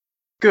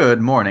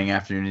Good morning,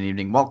 afternoon, and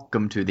evening.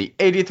 Welcome to the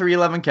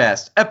 8311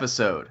 Cast,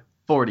 episode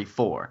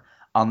 44.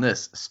 On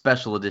this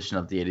special edition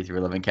of the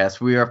 8311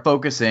 Cast, we are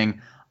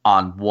focusing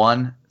on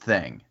one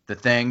thing, the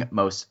thing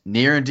most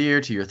near and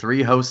dear to your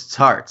three hosts'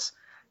 hearts,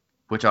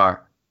 which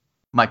are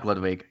Mike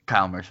Ludwig,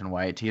 Kyle Mersh, and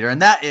Wyatt Teeter,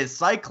 and that is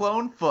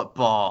Cyclone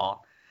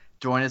football.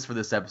 Join us for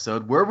this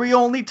episode where we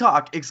only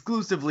talk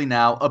exclusively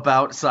now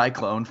about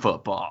Cyclone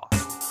football.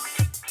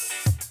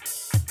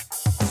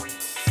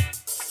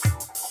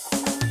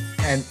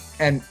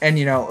 And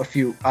a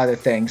few other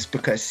things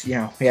because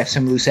we have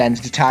some loose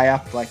ends to tie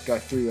up, like our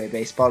three-way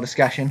baseball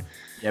discussion.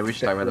 Yeah, we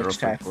should talk about that real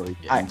quick before we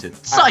get into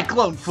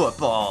Cyclone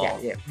football.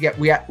 Yeah.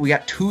 We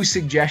got two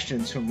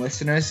suggestions from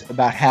listeners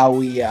about how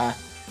we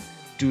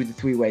do the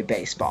three-way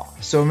baseball.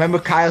 So remember,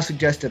 Kyle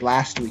suggested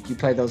last week you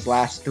play those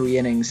last three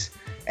innings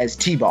as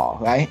T-ball,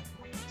 right?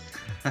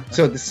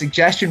 So the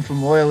suggestion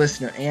from loyal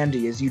listener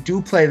Andy is you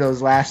do play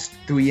those last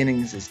three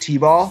innings as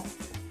T-ball,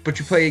 but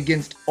you play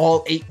against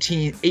all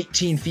 18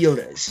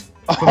 fielders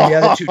from the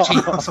other two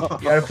teams. You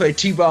got to play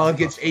T-ball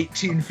against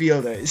 18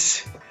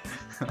 fielders.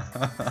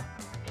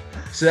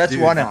 So that's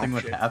one nothing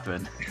option. Would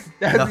happen.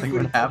 Nothing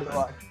would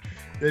happen.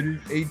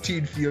 There'd be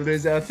 18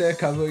 fielders out there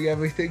covering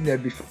everything.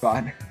 That'd be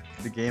fun.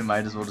 The game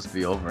might as well just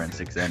be over in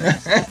 6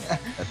 innings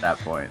at that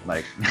point.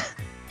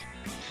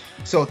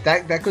 So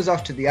that goes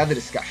off to the other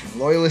discussion.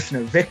 Loyal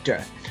listener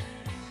Victor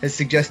has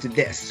suggested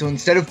this. So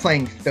instead of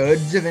playing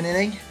thirds of an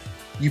inning,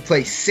 you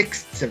play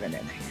sixths of an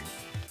inning.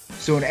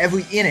 So in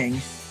every inning,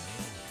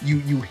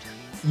 you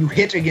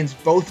hit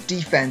against both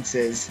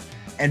defenses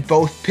and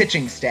both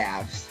pitching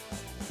staffs,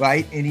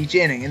 right, in each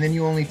inning, and then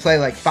you only play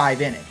like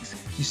 5 innings.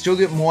 You still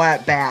get more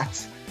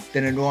at-bats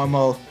than a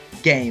normal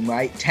game,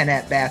 right? 10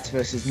 at-bats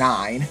versus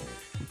 9,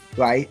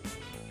 right?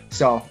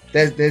 So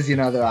there's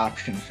another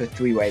option for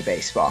three-way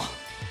baseball.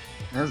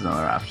 There's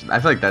another option. I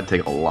feel like that'd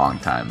take a long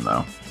time,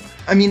 though.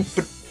 I mean,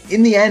 but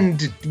in the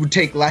end, it would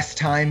take less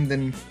time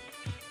than...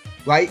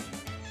 Right,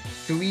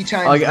 3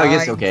 times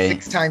 9,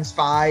 6 times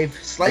 5,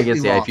 slightly. I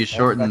guess longer, if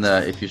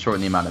you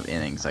shorten the amount of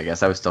innings, I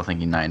guess I was still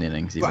thinking 9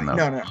 innings, even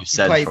though you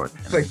said short.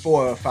 Play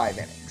 4 or 5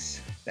 innings.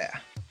 Yeah.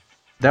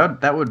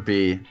 That would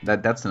be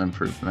that's an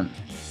improvement.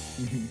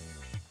 Mm-hmm.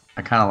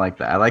 I kind of like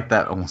that. I like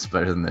that almost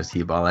better than the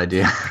T-ball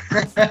idea.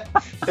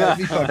 That'd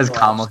be fun. As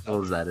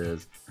comical as that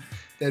is.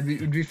 It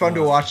would be fun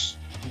to watch.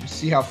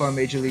 See how far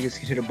major leaguers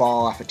can hit a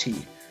ball off a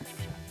tee.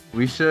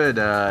 We should.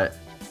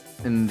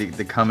 In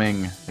the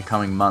coming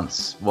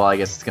months, well, I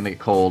guess it's gonna get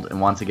cold,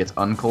 and once it gets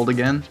uncold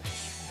again,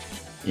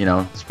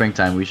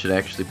 springtime, we should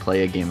actually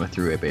play a game of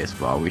three-way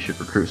baseball. We should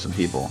recruit some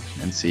people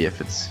and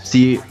test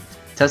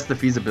the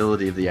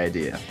feasibility of the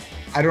idea.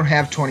 I don't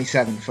have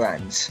 27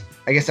 friends.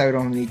 I guess I would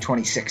only need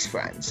 26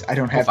 friends. I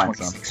don't have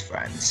 26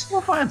 friends.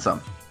 We'll find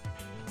some.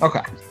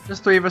 Okay.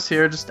 Just 3 of us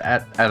here, just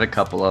add a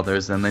couple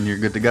others, and then you're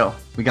good to go.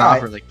 We can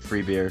offer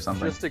free beer or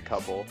something. Just a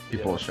couple.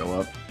 People will show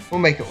up.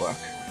 We'll make it work.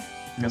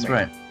 That's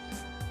right.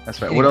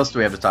 What else do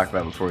we have to talk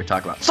about before we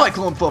talk about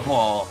Cyclone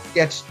football?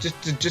 Yeah,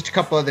 just a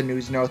couple other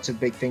news notes of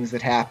big things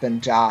that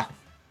happened.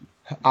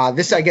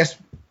 This, I guess,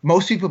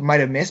 most people might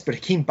have missed, but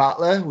Hakeem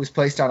Butler was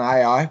placed on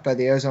IR by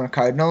the Arizona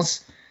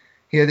Cardinals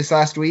here this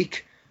last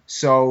week.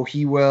 So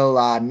he will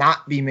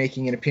not be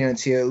making an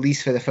appearance here, at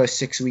least for the first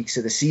 6 weeks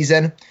of the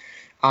season.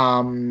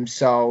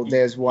 So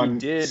there's one.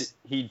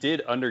 He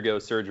did undergo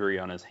surgery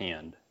on his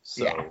hand.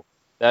 So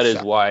that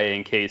is why,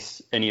 in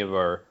case any of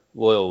our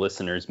loyal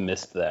listeners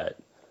missed that.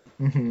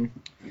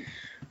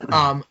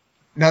 Mm-hmm.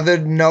 Another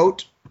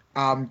note,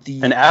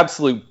 an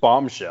absolute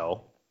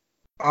bombshell.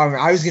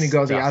 I was going to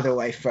go the other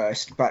way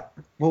first, but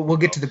we'll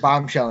get to the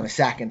bombshell in a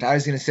second. I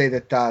was going to say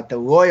that the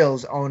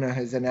Royals owner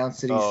has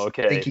announced that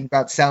he's thinking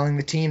about selling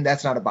the team.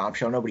 That's not a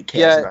bombshell. Nobody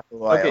cares about the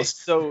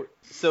Royals. Okay,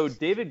 so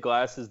David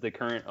Glass is the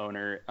current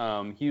owner.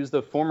 He was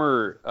the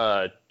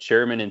former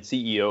chairman and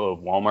CEO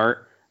of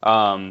Walmart.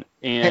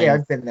 Hey,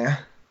 I've been there.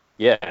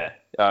 Yeah.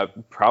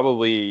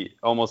 Probably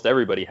almost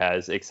everybody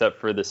has, except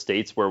for the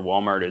states where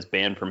Walmart is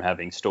banned from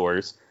having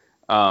stores.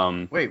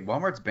 Wait,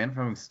 Walmart's banned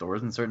from having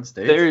stores in certain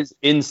states? There's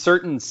in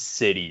certain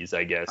cities,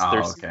 I guess.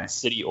 There's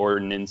city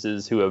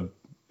ordinances who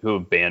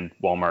have banned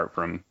Walmart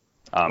from.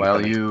 I'm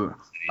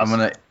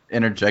gonna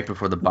interject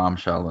before the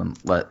bombshell and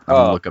let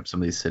look up some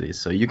of these cities.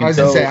 So you can. I was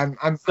gonna say I'm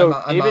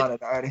on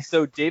it already.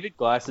 So David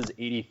Glass is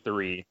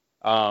 83,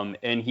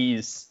 and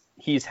he's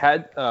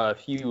had a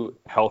few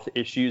health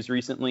issues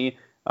recently.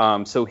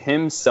 So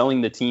him selling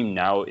the team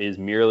now is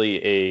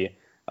merely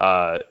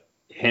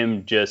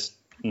him just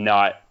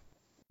not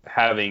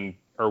having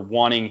or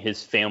wanting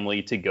his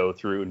family to go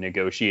through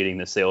negotiating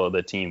the sale of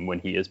the team when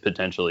he is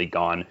potentially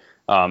gone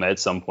at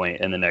some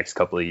point in the next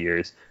couple of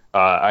years.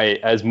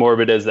 As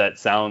morbid as that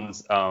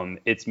sounds,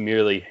 it's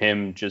merely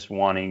him just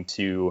wanting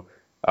to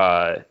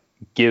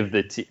give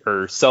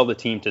or sell the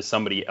team to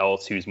somebody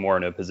else who's more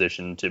in a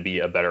position to be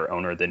a better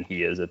owner than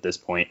he is at this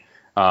point.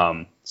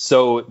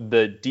 So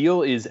the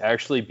deal is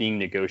actually being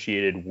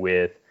negotiated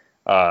with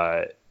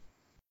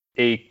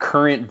a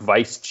current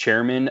vice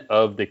chairman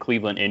of the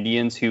Cleveland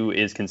Indians, who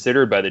is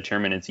considered by the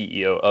chairman and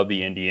CEO of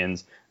the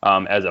Indians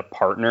as a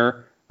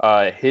partner.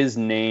 His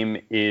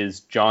name is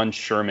John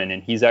Sherman,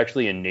 and he's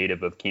actually a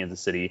native of Kansas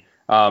City.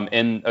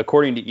 And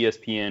according to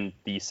ESPN,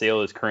 the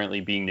sale is currently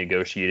being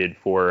negotiated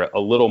for a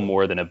little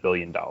more than $1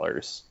 billion.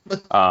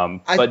 But I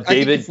David,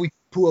 think if we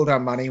pooled our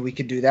money, we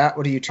could do that.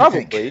 What do you two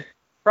think?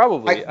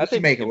 Probably. I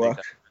think make it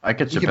work. I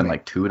could chip in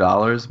like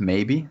 $2,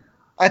 maybe.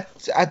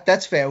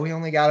 That's fair. We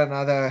only got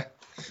another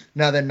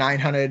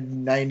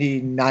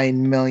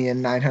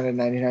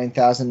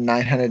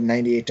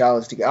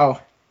 $999,999,998 to go.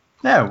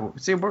 Yeah,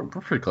 see, we're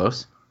pretty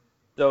close.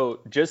 So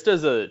just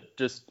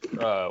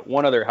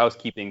one other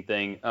housekeeping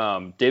thing,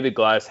 David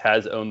Glass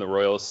has owned the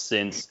Royals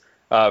since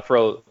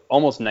for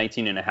almost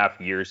 19 and a half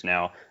years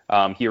now.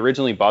 He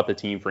originally bought the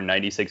team for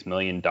 $96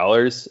 million.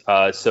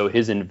 So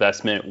his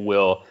investment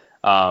will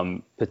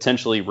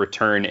potentially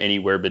return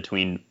anywhere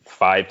between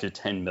 $5 to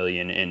 $10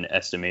 million in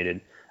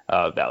estimated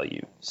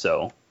value.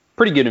 So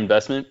pretty good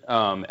investment,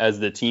 as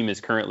the team is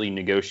currently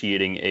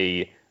negotiating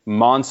a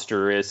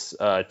monstrous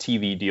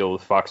TV deal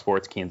with Fox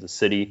Sports Kansas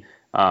City.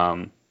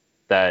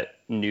 That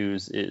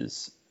news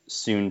is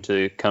soon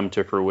to come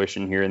to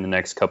fruition here in the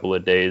next couple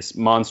of days.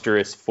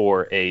 Monstrous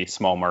for a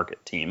small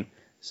market team,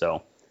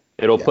 so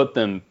it'll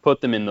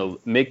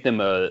make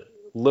them a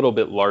little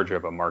bit larger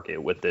of a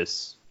market with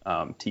this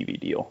TV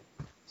deal.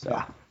 So.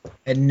 Yeah.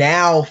 And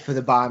now for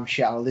the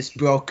bombshell. This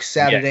broke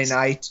Saturday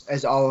night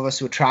as all of us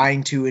were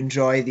trying to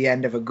enjoy the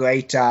end of a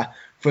great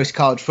first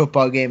college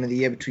football game of the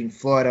year between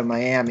Florida and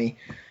Miami.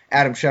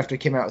 Adam Schefter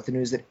came out with the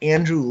news that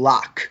Andrew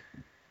Luck,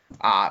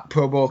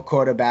 Pro Bowl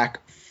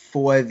quarterback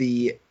for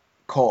the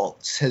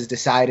Colts, has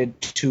decided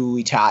to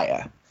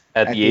retire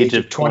at the age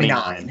of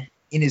 29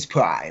 in his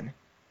prime.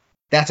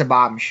 That's a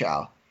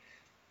bombshell.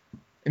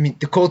 I mean,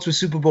 the Colts were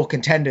Super Bowl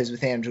contenders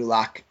with Andrew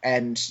Luck,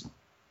 and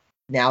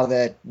now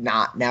they're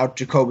not. Now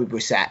Jacoby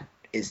Brissett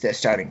is their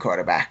starting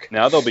quarterback.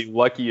 Now they'll be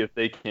lucky if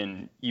they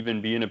can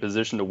even be in a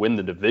position to win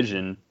the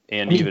division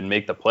and even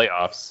make the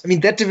playoffs. I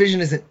mean, that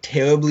division isn't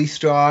terribly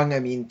strong. I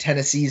mean,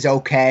 Tennessee's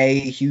okay.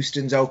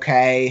 Houston's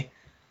okay.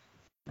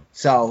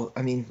 So,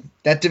 I mean,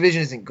 that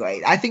division isn't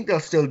great. I think they'll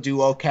still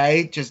do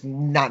okay, just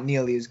not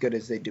nearly as good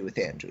as they do with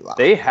Andrew Luck.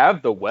 They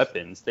have the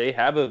weapons. They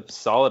have a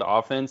solid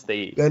offense.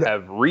 They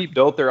have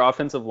rebuilt their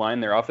offensive line.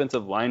 Their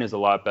offensive line is a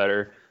lot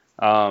better.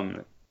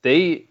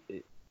 They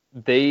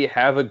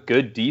have a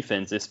good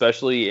defense,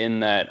 especially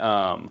in that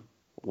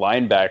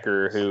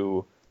linebacker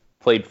who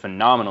played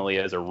phenomenally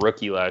as a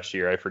rookie last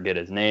year. I forget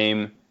his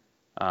name.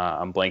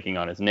 I'm blanking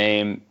on his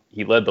name.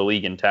 He led the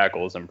league in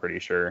tackles, I'm pretty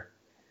sure.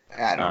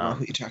 I don't know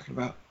who you're talking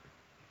about.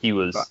 He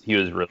was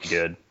really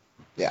good.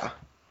 Yeah.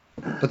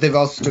 But they've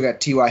also still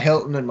got T.Y.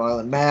 Hilton and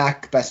Marlon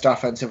Mack, best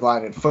offensive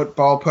line in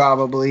football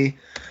probably.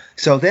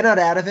 So they're not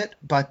out of it,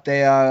 but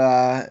they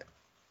are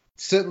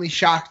certainly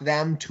shocked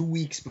them 2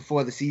 weeks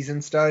before the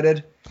season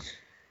started.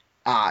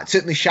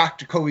 Certainly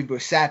shocked Jacoby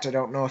Brissett. I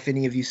don't know if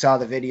any of you saw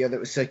the video that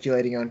was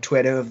circulating on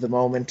Twitter of the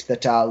moment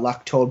that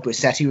Luck told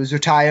Brissett he was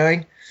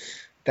retiring.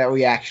 That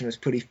reaction was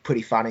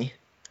pretty funny.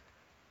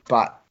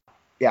 But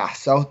yeah,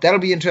 so that'll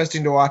be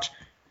interesting to watch.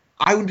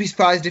 I wouldn't be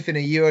surprised if in a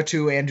year or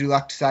two Andrew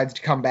Luck decides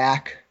to come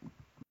back.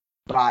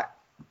 But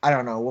I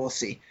don't know. We'll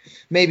see.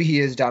 Maybe he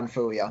is done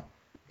for real.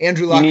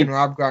 Andrew Luck and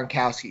Rob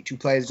Gronkowski, two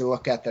players to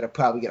look at that are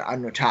probably going to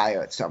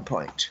unretire at some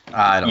point.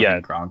 I don't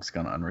think Gronk's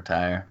going to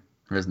unretire.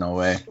 There's no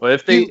way. Well,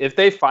 if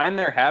they find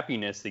their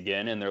happiness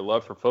again and their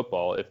love for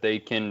football, if they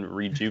can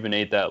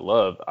rejuvenate that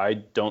love, I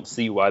don't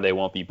see why they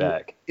won't be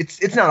back.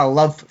 It's not a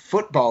love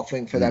football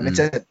thing for them.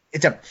 Mm-hmm.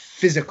 It's a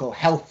physical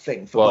health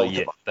thing for both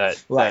of them.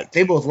 Right.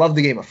 They both love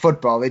the game of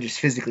football. They just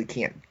physically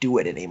can't do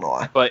it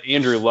anymore. But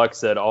Andrew Luck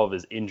said all of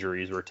his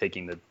injuries were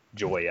taking the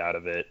joy out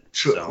of it.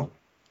 True. So.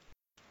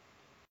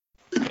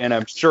 And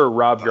I'm sure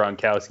Rob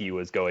Gronkowski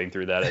was going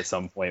through that at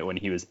some point when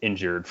he was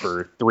injured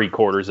for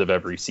 3/4 of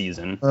every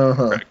season,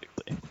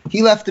 practically.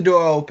 He left the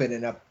door open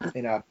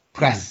in a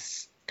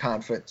press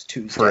conference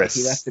Tuesday.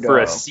 He left the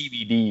door open.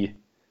 CBD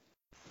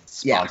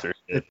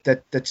sponsorship. Yeah,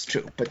 that's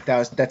true. But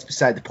that's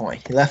beside the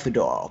point. He left the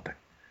door open.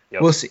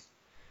 Yep. We'll see.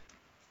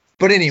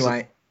 But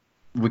anyway.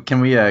 So,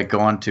 can we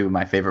go on to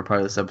my favorite part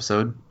of this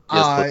episode?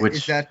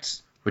 Which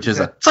is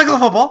a cycle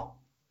of football.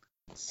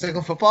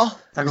 Cycle football?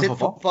 Is it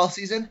football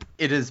season?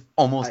 It is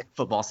almost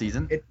football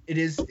season. It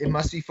is. It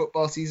must be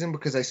football season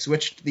because I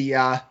switched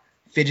the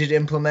fidget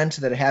implement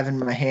that I have in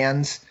my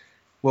hands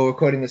while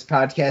recording this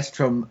podcast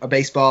from a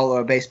baseball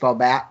or a baseball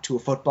bat to a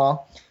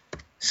football.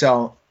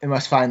 So it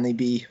must finally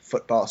be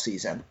football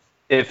season.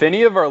 If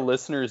any of our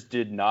listeners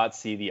did not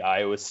see the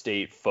Iowa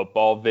State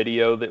football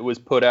video that was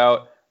put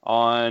out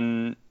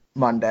on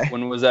Monday.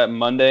 When was that?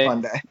 Monday?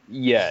 Monday.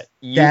 Yeah.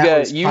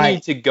 You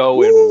need to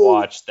go and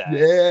watch that.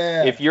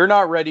 Yeah. If you're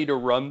not ready to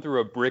run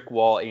through a brick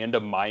wall and a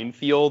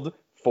minefield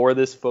for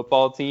this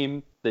football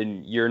team,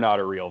 then you're not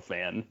a real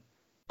fan.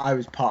 I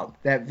was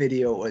pumped. That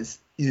video was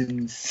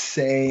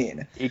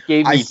insane. It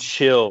gave me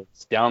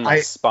chills down my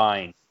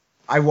spine.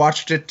 I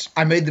watched it.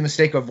 I made the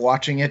mistake of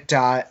watching it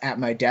at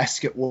my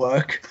desk at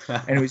work,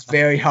 and it was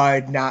very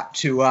hard not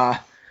to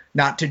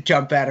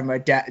jump out of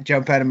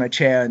my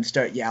chair and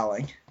start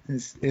yelling.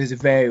 It was a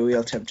very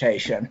real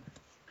temptation.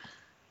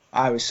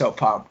 I was so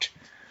pumped.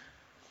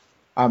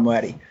 I'm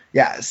ready.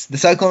 Yes, the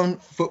Cyclone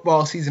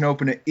football season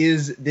opener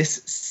is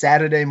this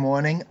Saturday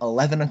morning,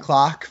 11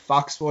 o'clock,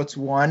 Fox Sports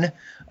 1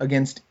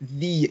 against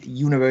the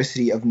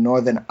University of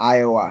Northern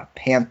Iowa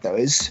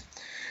Panthers.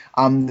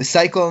 The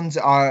Cyclones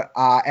are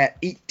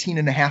at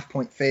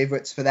 18.5-point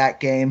favorites for that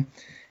game,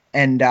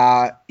 and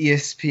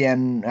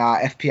ESPN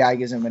FPI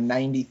gives them a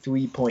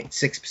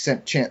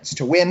 93.6% chance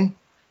to win.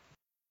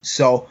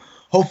 So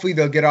hopefully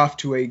they'll get off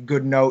to a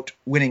good note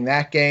winning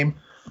that game.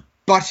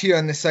 But here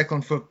on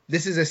the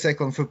this is a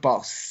Cyclone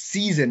football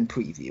season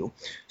preview,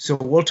 so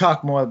we'll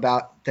talk more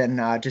about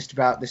just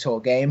about this whole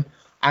game.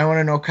 I want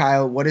to know,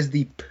 Kyle, what is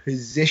the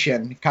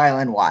position? Kyle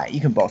and Wyatt, you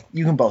can both.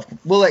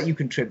 We'll let you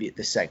contribute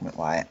this segment,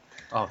 Wyatt.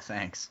 Oh,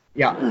 thanks.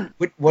 Yeah.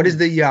 What is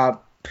the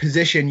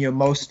position you're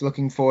most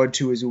looking forward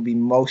to? Will be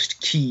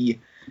most key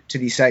to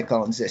the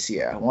Cyclones this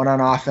year? One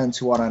on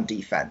offense, one on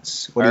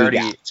defense. What do you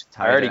got?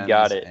 I already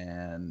got it.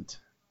 And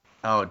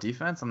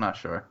defense, I'm not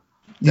sure.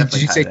 Did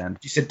you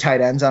say tight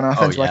ends on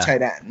offense? Oh, yeah. What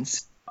tight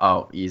ends?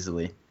 Oh,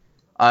 easily.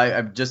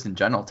 I just in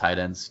general tight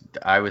ends.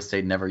 Iowa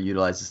State never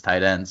utilizes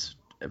tight ends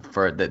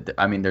for the.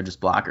 I mean, they're just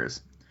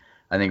blockers.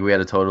 I think we had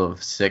a total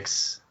of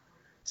six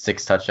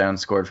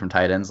touchdowns scored from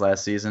tight ends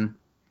last season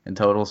in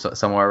total, so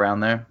somewhere around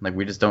there. Like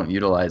we just don't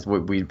utilize.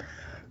 We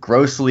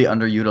grossly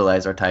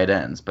underutilize our tight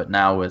ends. But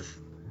now with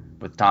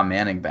Tom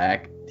Manning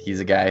back,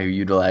 he's a guy who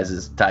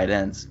utilizes tight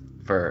ends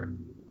for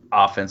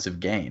offensive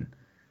gain.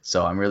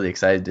 So I'm really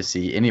excited to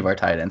see any of our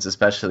tight ends,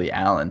 especially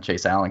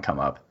Chase Allen, come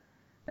up.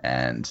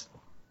 And,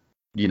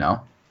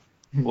 Well,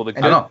 the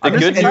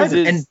good news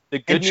is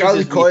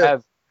we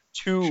have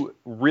two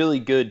really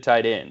good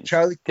tight ends.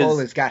 Charlie Cole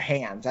has got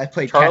hands. I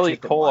played Charlie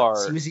catch with him once.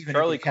 Kohler. He was even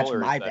able to catch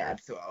my bad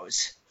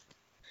throws.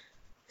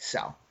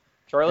 So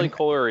Charlie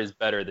Kohler is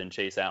better than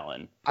Chase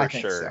Allen for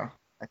sure.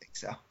 I think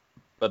so.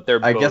 But they're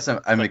both I guess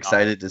I'm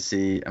excited to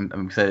see.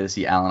 I'm excited to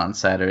see Allen on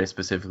Saturday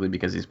specifically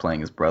because he's playing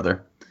his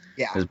brother.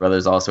 Yeah. His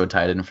brother's also a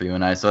tight end for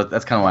UNI, so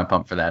that's kind of why I'm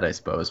pumped for that, I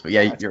suppose. But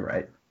yeah, you're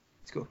right.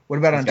 It's cool. What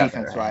about on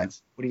defense, Ryan?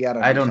 What do you got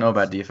on defense? I don't know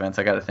about defense.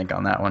 I got to think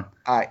on that one.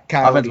 All right,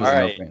 Kyle. Offense was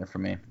a no-brainer for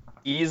me.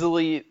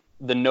 Easily,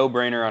 the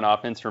no-brainer on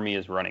offense for me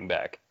is running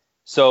back.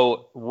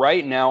 So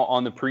right now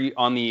on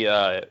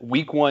the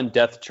week 1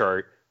 depth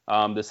chart,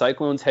 the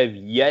Cyclones have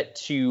yet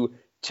to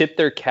tip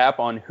their cap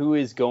on who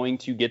is going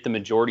to get the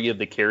majority of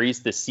the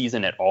carries this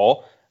season at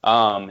all.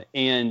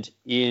 And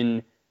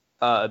in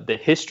the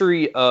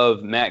history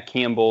of Matt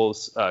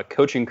Campbell's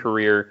coaching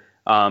career,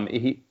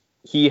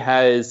 he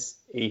has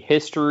a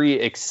history,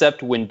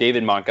 except when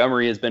David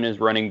Montgomery has been his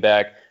running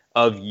back,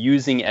 of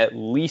using at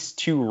least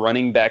 2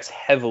 running backs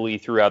heavily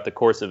throughout the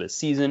course of a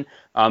season.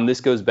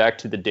 This goes back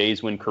to the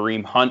days when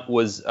Kareem Hunt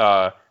was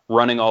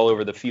running all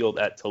over the field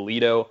at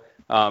Toledo.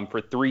 For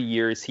 3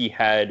 years, he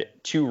had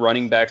 2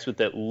 running backs with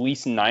at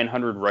least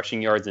 900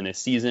 rushing yards in a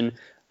season,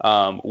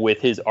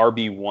 with his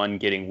RB1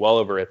 getting well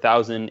over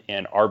 1,000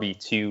 and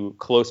RB2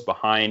 close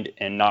behind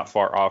and not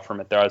far off from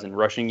 1,000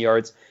 rushing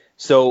yards.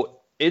 So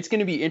it's going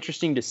to be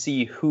interesting to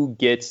see who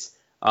gets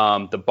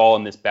the ball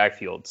in this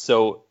backfield.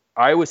 So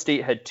Iowa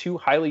State had 2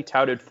 highly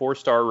touted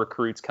 4-star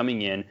recruits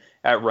coming in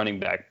at running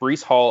back,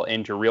 Breece Hall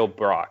and Jarrell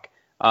Brock.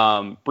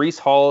 Breece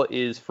Hall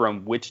is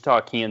from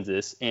Wichita,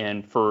 Kansas,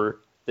 and for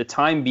the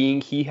time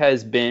being, he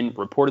has been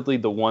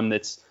reportedly the one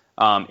that's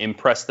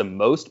impressed the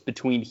most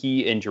between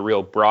he and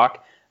Jarrell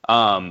Brock.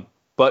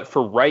 But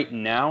for right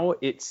now,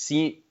 it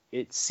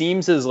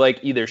seems as like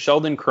either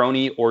Sheldon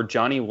Croney or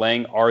Johnny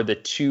Lang are the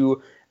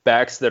 2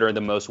 backs that are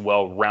the most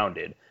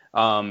well-rounded.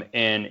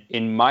 And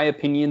in my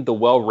opinion, the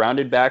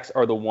well-rounded backs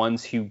are the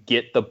ones who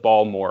get the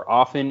ball more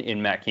often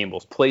in Matt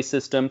Campbell's play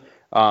system.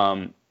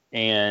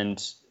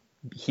 And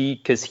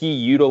because he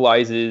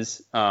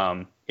utilizes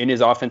in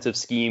his offensive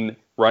scheme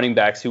running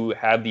backs who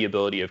have the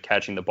ability of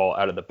catching the ball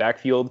out of the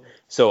backfield.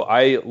 So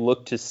I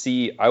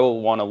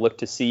will want to look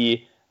to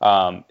see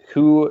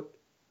who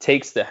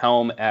takes the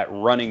helm at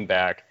running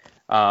back.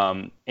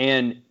 And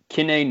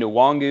Kene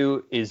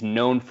Nwangu is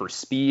known for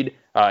speed.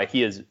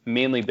 He has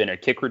mainly been a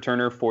kick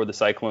returner for the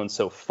Cyclones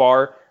so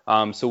far.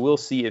 So we'll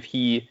see if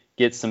he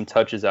gets some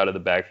touches out of the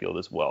backfield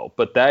as well.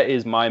 But that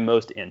is my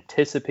most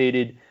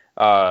anticipated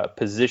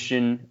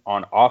position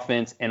on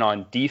offense. And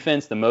on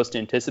defense, the most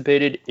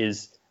anticipated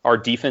is our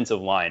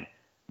defensive line.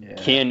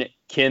 Yeah.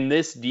 Can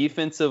this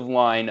defensive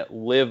line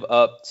live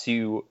up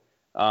to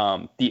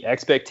the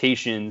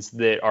expectations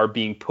that are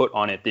being put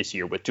on it this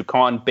year? With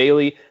Tuquan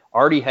Bailey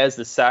already has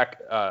the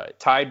sack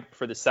tied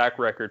for the sack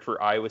record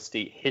for Iowa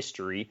State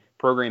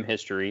program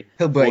history.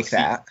 He'll break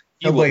that.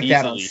 He'll break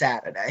that on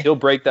Saturday. He'll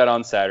break that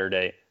on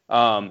Saturday.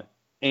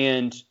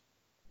 And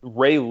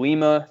Ray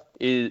Lima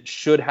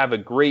should have a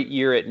great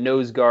year at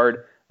nose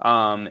guard.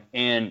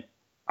 And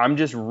I'm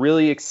just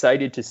really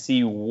excited to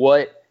see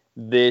what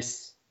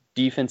this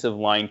defensive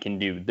line can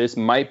do. This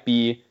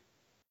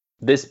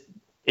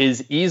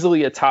is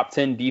easily a top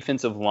 10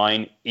 defensive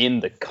line in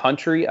the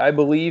country, I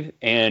believe.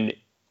 And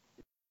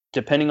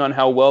depending on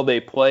how well they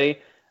play,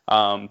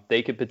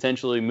 they could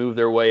potentially move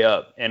their way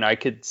up. And I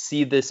could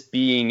see this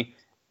being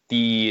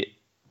the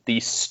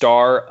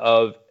star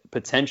of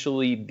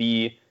potentially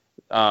the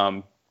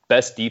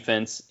best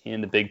defense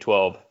in the Big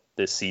 12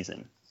 this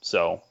season.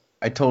 So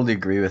I totally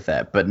agree with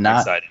that, but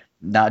not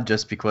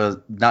just because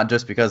of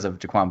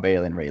Jaquan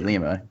Bailey and Ray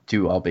Lima,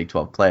 two all Big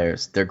 12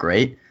 players. They're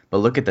great, but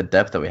look at the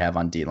depth that we have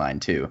on D-line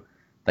too.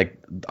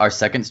 Like our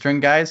second string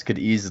guys could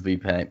easily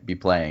be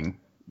playing,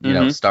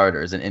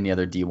 starters in any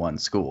other D1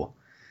 school.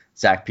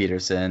 Zach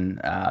Peterson,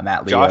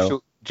 Matt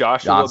Leo,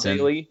 Joshua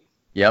Bailey.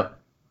 Yep,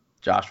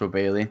 Joshua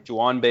Bailey.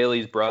 Juwan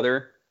Bailey's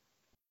brother.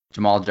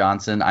 Jamal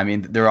Johnson. I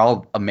mean, they're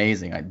all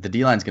amazing. The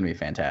D-line's going to be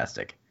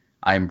fantastic.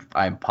 I'm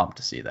pumped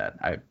to see that.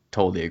 I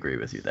totally agree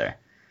with you there.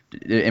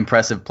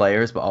 Impressive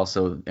players, but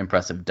also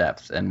impressive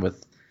depth. And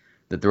with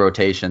the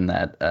rotation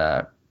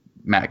that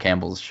Matt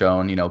Campbell's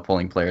shown,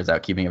 pulling players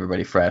out, keeping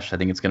everybody fresh, I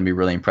think it's going to be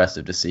really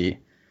impressive to see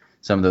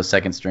some of those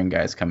second string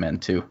guys come in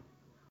too.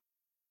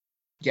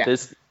 Yeah.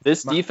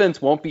 This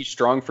defense won't be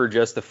strong for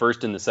just the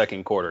first and the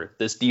second quarter.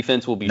 This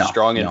defense will be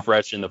strong and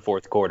fresh in the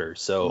fourth quarter.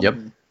 So yep.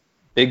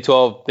 Big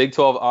 12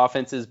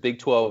 offenses, Big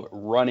 12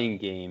 running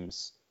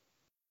games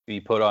be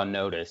put on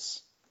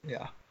notice.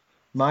 Yeah.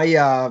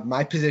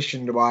 My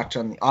position to watch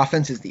on the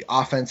offense is the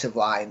offensive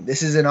line.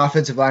 This is an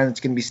offensive line that's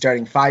going to be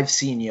starting 5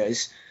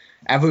 seniors.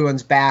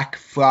 Everyone's back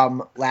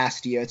from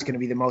last year. It's going to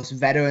be the most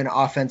veteran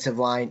offensive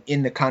line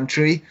in the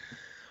country.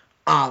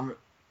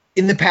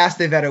 In the past,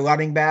 they've had a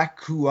running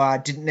back who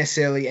didn't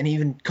necessarily, and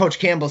even Coach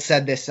Campbell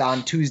said this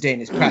on Tuesday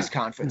in his press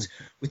conference.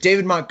 With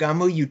David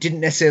Montgomery, you didn't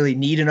necessarily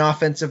need an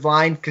offensive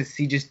line because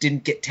he just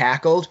didn't get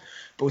tackled.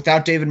 But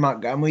without David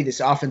Montgomery,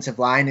 this offensive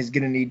line is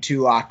going to need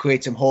to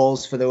create some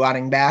holes for the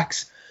running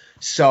backs.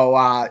 So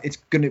we're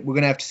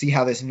gonna have to see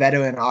how this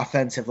veteran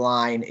offensive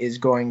line is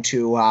going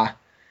to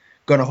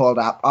hold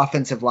up.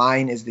 Offensive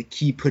line is the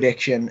key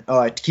position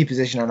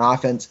on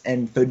offense,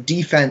 and for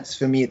defense,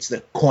 for me, it's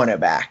the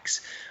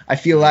cornerbacks. I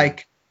feel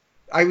like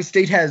Iowa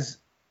State has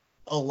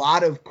a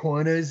lot of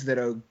corners that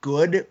are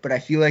good, but I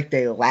feel like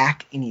they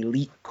lack an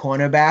elite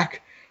cornerback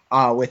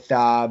with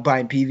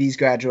Brian Peavy's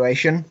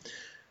graduation.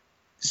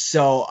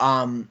 So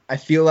I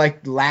feel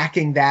like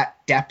lacking that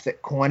depth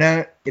at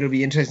corner, it'll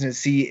be interesting to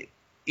see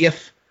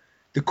if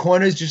the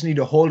corners just need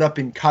to hold up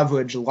in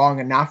coverage long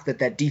enough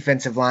that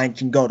defensive line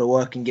can go to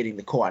work in getting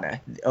the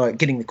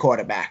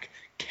quarterback.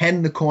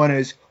 Can the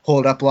corners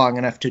hold up long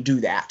enough to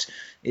do that?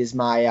 Is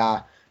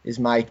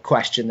my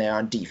question there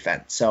on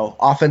defense. So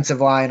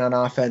offensive line on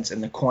offense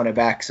and the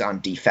cornerbacks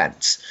on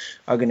defense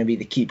are going to be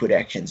the key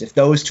predictions. If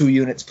those two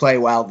units play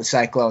well, the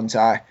Cyclones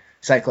are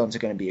going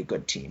to be a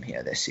good team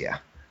here this year.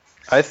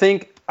 I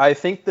think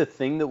the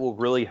thing that will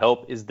really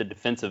help is the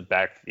defensive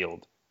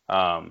backfield.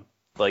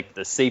 Like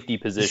the safety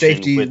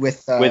position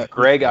with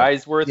Greg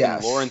Eisworth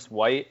and Lawrence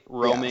White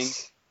roaming.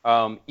 Yes.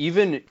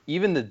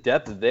 Even the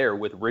depth there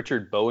with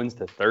Richard Bowens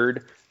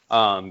III.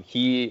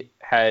 He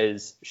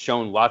has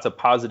shown lots of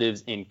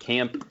positives in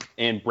camp,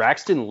 and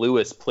Braxton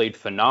Lewis played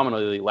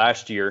phenomenally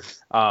last year.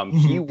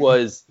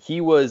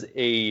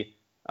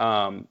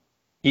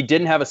 He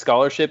didn't have a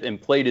scholarship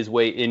and played his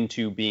way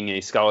into being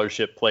a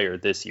scholarship player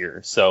this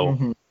year.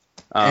 So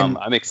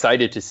I'm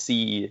excited to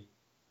see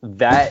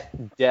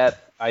that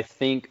depth. I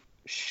think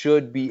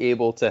should be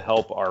able to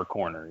help our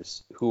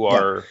corners who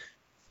are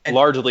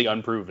largely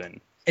unproven.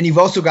 And you've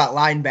also got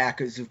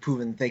linebackers who've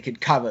proven that they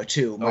could cover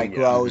too. Mike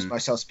Rose,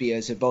 Marcel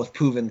Spears have both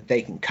proven that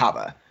they can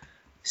cover.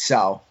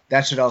 So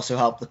that should also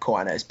help the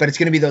corners. But it's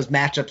going to be those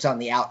matchups on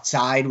the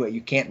outside where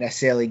you can't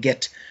necessarily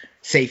get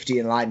safety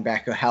and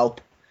linebacker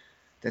help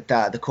that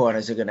the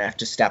corners are going to have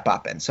to step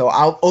up in. So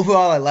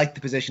overall, I like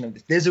the position of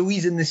this. There's a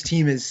reason this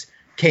team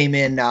came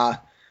in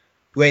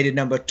rated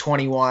number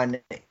 21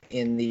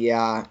 in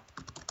the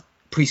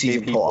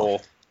preseason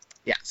poll.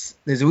 Yes,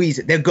 there's a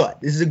reason. They're good.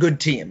 This is a good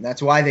team.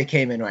 That's why they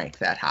came in ranked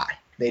that high.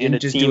 They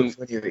didn't just do it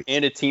for any reason.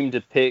 And a team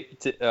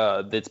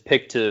that's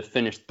picked to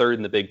finish third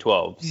in the Big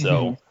 12.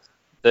 So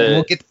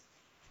we'll get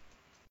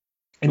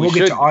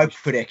to our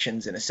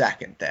predictions in a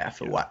second there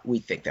for what we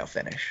think they'll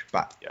finish.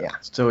 But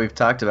So we've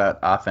talked about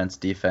offense,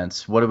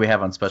 defense. What do we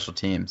have on special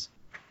teams?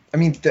 I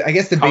mean, I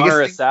guess the Connor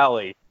biggest thing,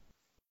 Asali.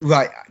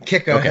 Right,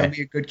 kicker. Okay. He'll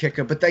be a good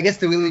kicker. But I guess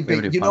the really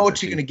big,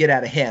 what you're going to get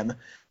out of him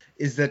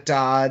is that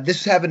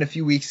this happened a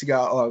few weeks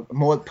ago, or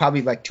more,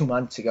 probably like 2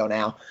 months ago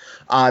now.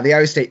 The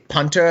Iowa State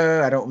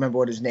punter, I don't remember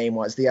what his name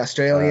was, the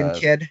Australian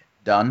kid.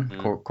 Dunn,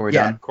 Corey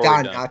Dunn.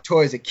 Dunn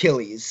tore his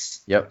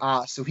Achilles. Yep.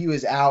 So he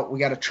was out. We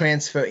got a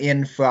transfer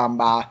in from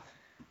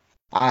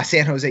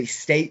San Jose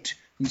State,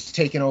 who's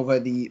taken over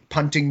the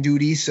punting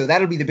duties. So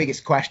that'll be the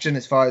biggest question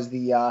as far as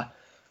the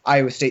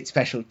Iowa State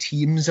special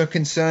teams are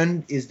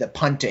concerned, is the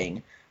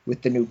punting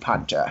with the new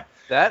punter.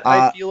 That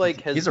I feel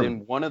like has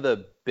been one of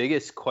the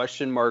biggest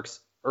question marks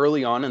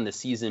early on in the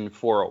season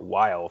for a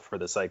while for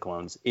the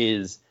Cyclones,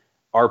 is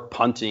our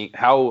punting,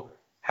 how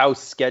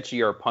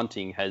sketchy our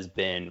punting has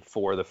been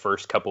for the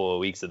first couple of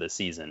weeks of the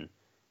season.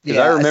 Because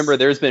I remember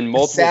there's been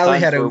multiple times where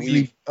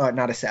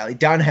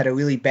Dunn had a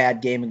really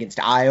bad game against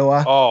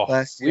Iowa.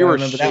 Last year.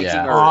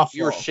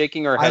 We were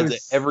shaking our heads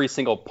at every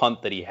single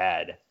punt that he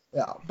had.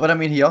 Yeah. But I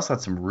mean, he also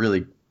had some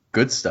really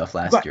good stuff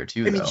last But, year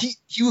too. I mean, though.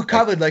 he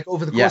recovered like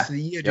over the course Yeah, of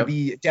the year to yep.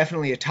 be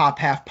definitely a top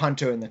half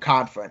punter in the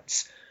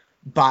conference.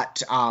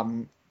 But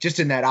just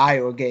in that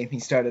Iowa game, he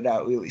started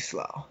out really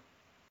slow.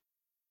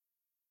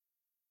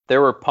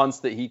 There were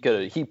punts that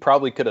he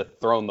probably could have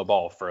thrown the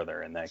ball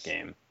further in that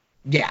game.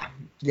 Yeah.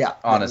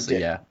 Honestly,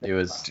 yeah, it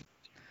was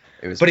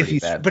But pretty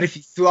bad. if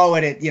you throw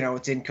it,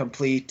 it's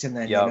incomplete, and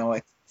then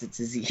Yep. it's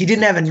easy. He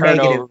didn't have a Turnover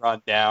negative.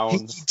 on He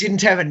downs.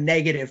 didn't have a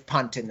negative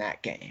punt in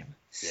that game.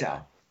 So Yeah.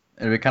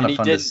 It'd be kind And of he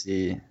fun to didn't-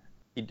 see.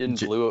 He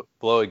didn't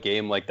blow a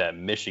game like that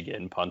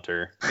Michigan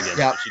punter against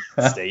Yep.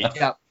 Michigan State.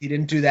 yeah, he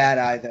didn't do that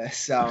either.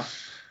 So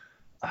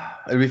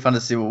It'd be fun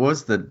to see what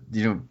was the do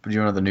you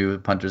know what the new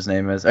punter's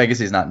name is? I guess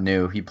he's not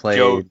new. He played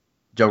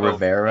Joe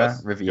Rivera.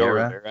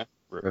 Rivera.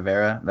 That's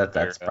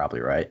Rivera. probably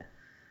right.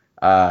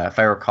 If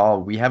I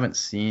recall, we haven't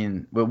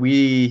seen. But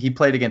he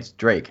played against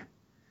Drake,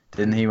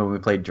 didn't he? When we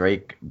played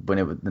Drake when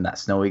it was in that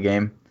snowy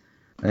game,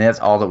 and that's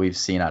all that we've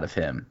seen out of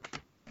him.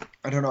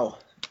 I don't know.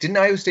 Didn't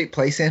Iowa State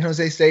play San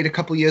Jose State a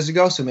couple years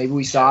ago? So maybe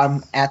we saw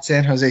him at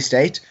San Jose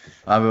State.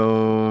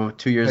 2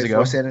 years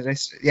ago. San Jose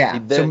State. Yeah.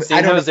 San Jose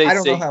I don't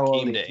know State how old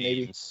came he to is.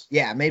 Maybe. Ames.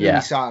 Yeah, maybe Yeah.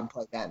 we saw him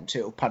play then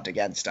too, punt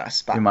against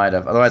us. But We might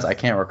have. Otherwise, I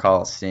can't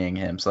recall seeing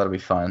him. So that'll be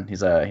fun.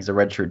 He's a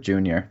redshirt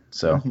junior.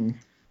 So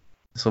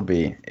this will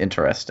be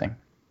interesting.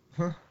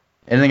 Huh.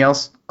 Anything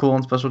else cool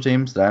on special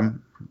teams that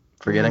I'm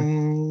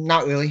forgetting?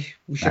 Not really.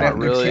 We should Not have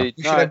really.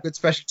 we should have good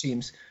special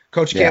teams.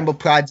 Coach Campbell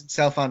prides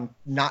himself on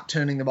not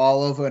turning the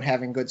ball over and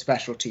having good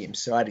special teams.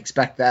 So I'd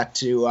expect that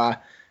to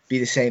be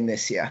the same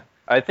this year.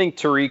 I think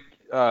Tariq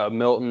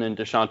Milton and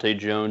Deshaunte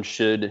Jones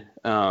should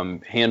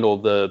handle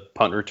the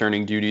punt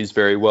returning duties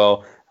very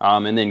well.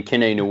 And then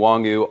Kene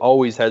Nwangu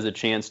always has a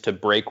chance to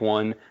break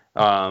one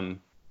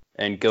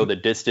and go the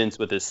distance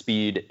with his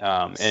speed.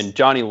 And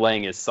Johnny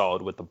Lang is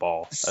solid with the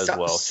ball as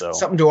well. So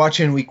something to watch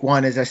in week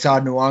 1 is I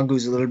saw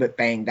Nwangu's a little bit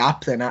banged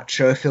up. They're not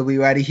sure if he'll be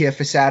ready here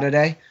for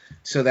Saturday.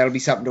 So that'll be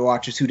something to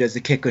watch is who does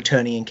the kick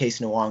returning in case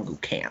Nwangu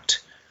can't.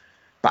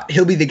 But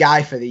he'll be the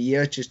guy for the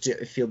year, just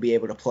if he'll be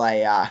able to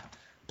play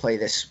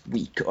this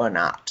week or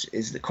not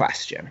is the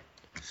question.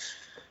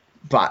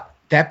 But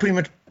that pretty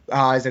much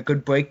is a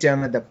good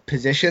breakdown of the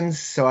positions.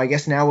 So I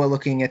guess now we're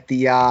looking at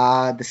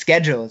the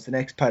schedule as the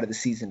next part of the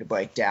season to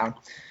break down.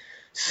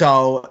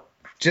 So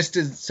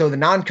the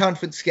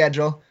non-conference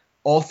schedule,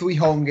 all 3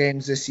 home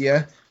games this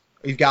year.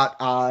 We've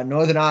got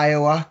Northern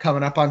Iowa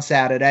coming up on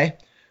Saturday,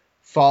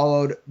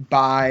 followed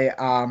by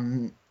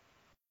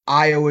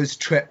Iowa's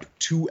trip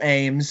to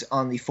Ames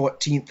on the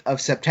 14th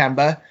of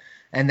September.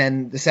 And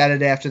then the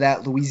Saturday after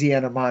that,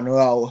 Louisiana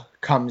Monroe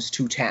comes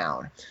to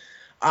town.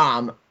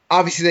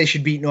 Obviously, they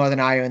should beat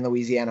Northern Iowa and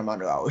Louisiana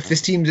Monroe. If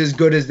this team's as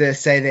good as they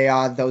say they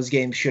are, those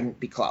games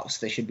shouldn't be close.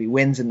 They should be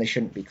wins and they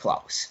shouldn't be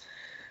close.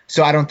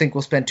 So I don't think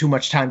we'll spend too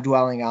much time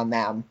dwelling on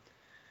them.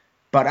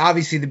 But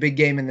obviously, the big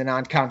game in the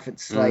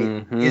non-conference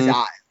slate is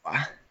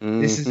Iowa.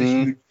 This is a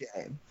huge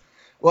game.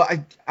 Well,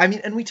 I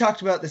mean, and we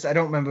talked about this, I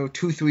don't remember,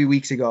 2-3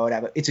 weeks ago or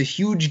whatever. It's a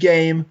huge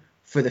game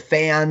for the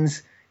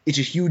fans. It's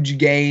a huge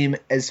game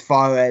as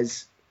far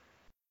as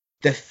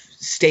the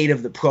state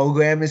of the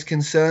program is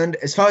concerned.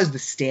 As far as the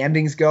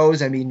standings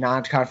goes, I mean,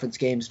 non-conference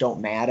games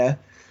don't matter,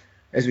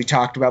 as we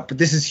talked about. But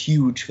this is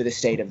huge for the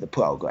state of the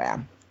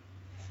program.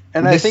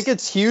 And I think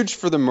it's huge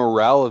for the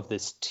morale of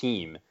this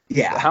team.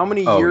 Yeah. How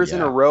many years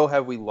in a row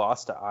have we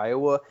lost to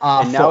Iowa?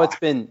 And now 4. it's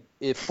been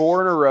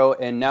 4 in a row,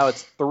 and now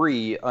it's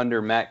 3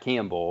 under Matt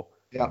Campbell.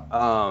 Yep.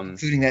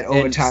 Including that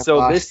overtime so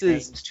loss this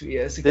is 2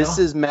 years ago.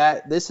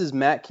 This is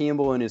Matt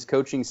Campbell and his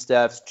coaching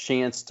staff's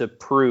chance to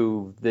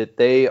prove that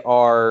they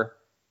are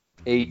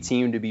a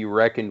team to be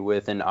reckoned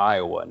with in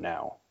Iowa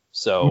now.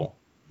 So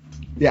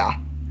yeah,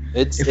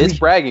 it's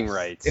bragging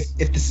rights.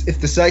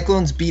 If the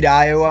Cyclones beat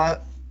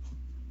Iowa,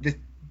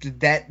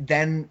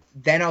 then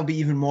I'll be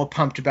even more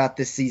pumped about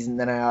this season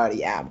than I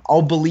already am.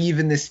 I'll believe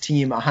in this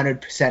team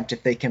 100%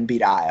 if they can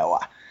beat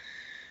Iowa.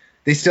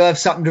 They still have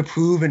something to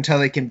prove until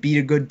they can beat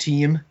a good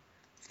team.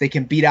 If they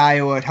can beat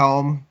Iowa at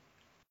home,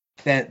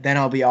 then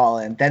I'll be all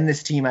in. Then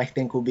this team, I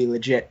think, will be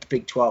legit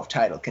Big 12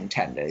 title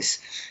contenders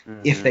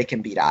if they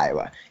can beat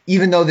Iowa.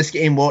 Even though this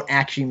game won't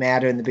actually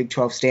matter in the Big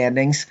 12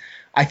 standings,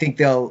 I think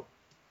they'll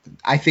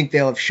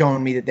have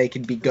shown me that they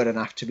can be good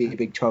enough to be a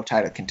Big 12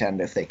 title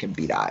contender if they can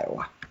beat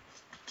Iowa.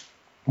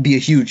 Be a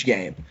huge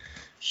game.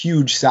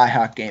 Huge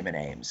Cyhawk game in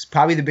Ames.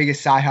 Probably the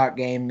biggest Cyhawk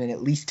game in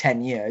at least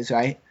 10 years,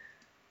 right?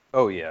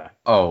 Oh, yeah.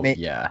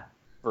 Yeah.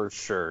 For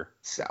sure.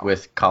 So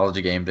with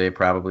College Game Day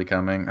probably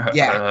coming.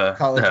 Yeah,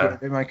 College Game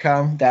Day might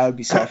come. That would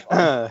be so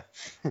fun.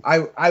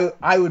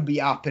 I would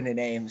be up in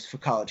Ames for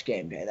College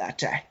Game Day that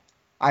day.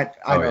 I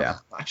know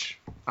that much.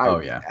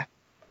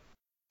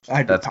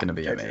 That's going to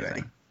be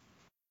amazing.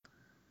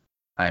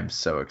 I'm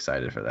so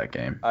excited for that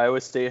game. Iowa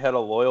State had a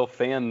loyal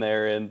fan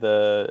there in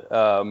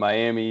the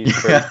Miami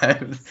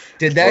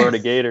Did they? Florida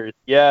Gators.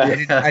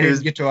 Yeah. I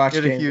didn't get to watch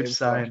He had game a huge day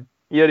sign.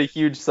 He had a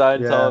huge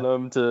sign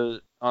telling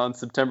them on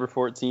September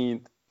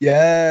 14th.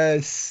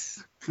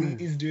 Yes,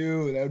 please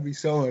do. That would be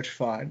so much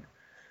fun.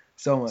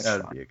 So much That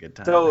would fun. be a good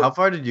time. So- How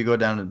far did you go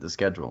down to the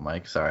schedule,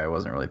 Mike? Sorry, I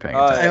wasn't really paying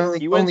I attention.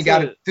 He only went got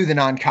to it through the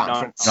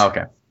non-conference.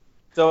 Okay.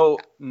 So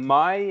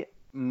my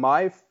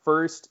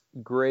first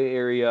gray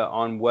area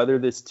on whether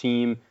this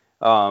team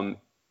if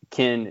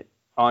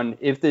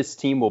this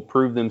team will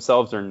prove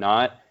themselves or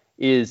not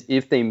is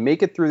if they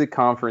make it through the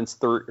conference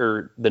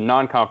or the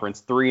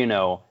non-conference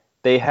 3-0,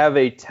 they have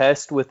a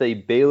test with a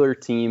Baylor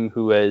team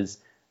who has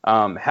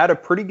had a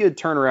pretty good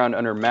turnaround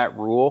under Matt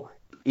Rule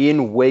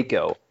in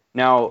Waco.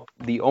 Now,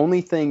 the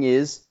only thing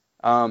is,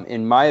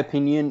 in my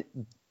opinion,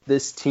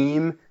 this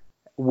team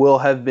will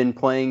have been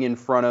playing in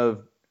front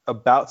of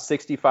about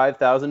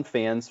 65,000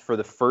 fans for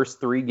the first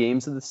 3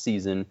 games of the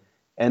season,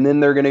 and then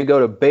they're going to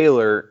go to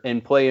Baylor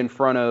and play in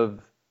front of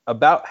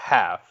about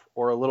half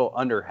or a little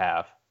under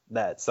half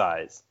that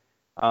size.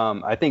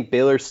 I think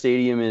Baylor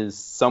Stadium is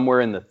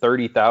somewhere in the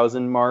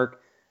 30,000 mark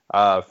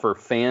for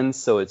fans,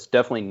 so it's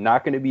definitely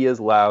not going to be as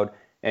loud,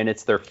 and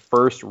it's their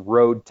first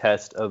road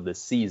test of the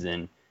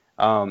season.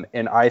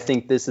 And I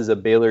think this is a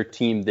Baylor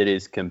team that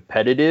is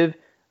competitive,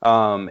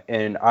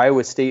 and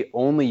Iowa State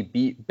only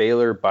beat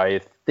Baylor by,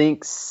 I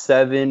think,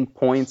 7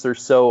 points or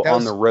so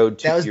on the road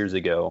 2 years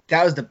ago.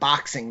 That was the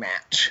boxing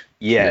match.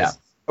 Yes.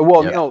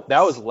 Well, Yeah. no,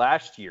 that was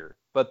last year.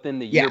 But then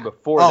the year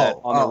before that,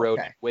 on the road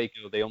in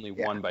Waco, they only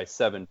won by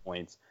 7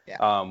 points,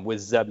 with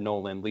Zeb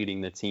Nolan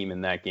leading the team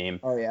in that game.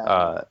 Oh,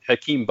 yeah.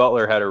 Hakeem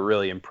Butler had a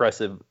really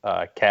impressive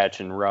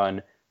catch and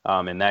run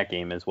in that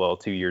game as well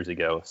 2 years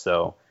ago.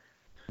 So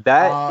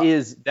that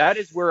is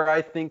where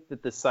I think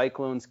that the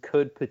Cyclones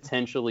could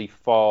potentially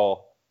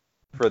fall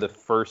for the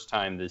first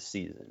time this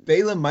season.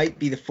 Baylor might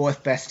be the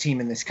 4th best team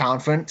in this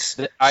conference.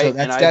 So I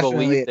that's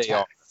definitely believe a they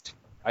are. test.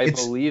 I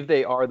believe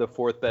they are the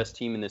 4th best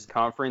team in this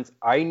conference.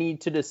 I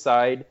need to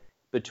decide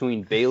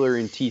between Baylor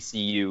and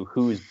TCU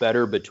who is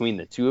better between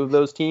the two of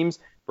those teams.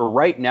 But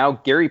right now,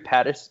 Gary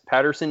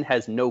Patterson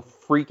has no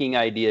freaking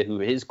idea who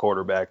his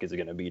quarterback is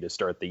going to be to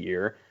start the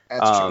year.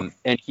 That's true.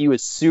 And he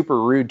was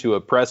super rude to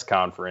a press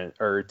conference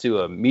or to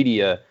a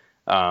media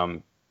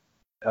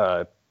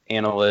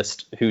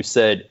analyst who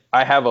said,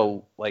 I have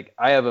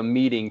a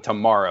meeting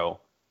tomorrow.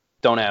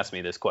 Don't ask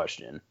me this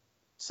question.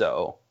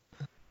 So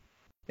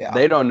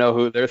they don't know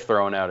who they're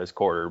throwing out as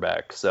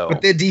quarterback. So,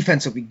 but their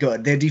defense will be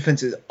good. Their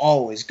defense is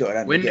always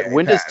good.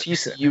 When does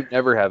TCU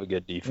never have a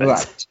good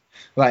defense?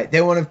 Right.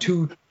 They're one of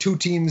two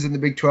teams in the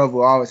Big 12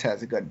 who always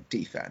has a good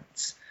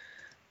defense.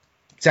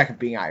 Second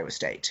being Iowa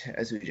State,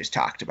 as we just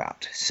talked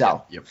about.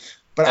 So,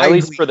 but at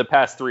least for the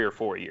past 3 or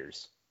 4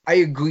 years, I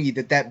agree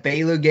that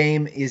Baylor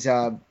game is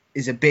a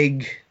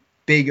big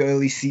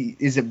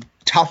is a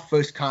tough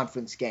first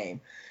conference game.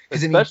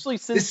 Especially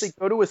since they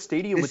go to a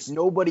stadium with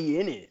nobody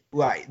in it.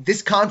 Right.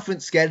 This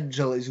conference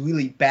schedule is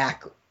really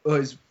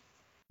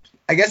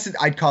I guess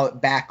I'd call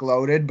it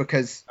backloaded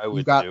because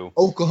you got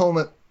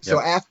Oklahoma. So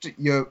after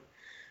you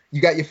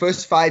got your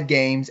first 5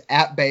 games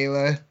at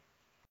Baylor,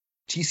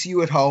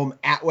 TCU at home,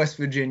 at West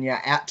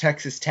Virginia, at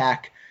Texas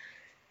Tech,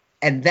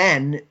 and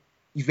then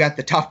you've got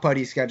the tough part of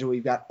your schedule.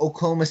 You've got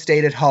Oklahoma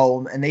State at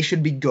home, and they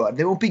should be good.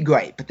 They won't be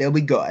great, but they'll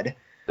be good.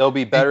 They'll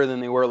be better than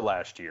they were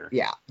last year.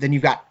 Yeah. Then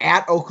you've got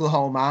at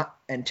Oklahoma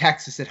and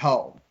Texas at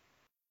home.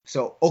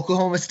 So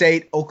Oklahoma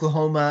State,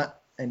 Oklahoma,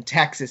 and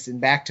Texas in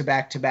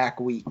back-to-back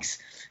weeks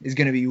is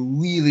going to be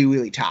really,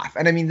 really tough.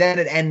 And, I mean, then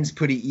it ends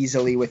pretty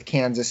easily with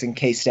Kansas and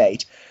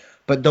K-State.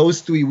 But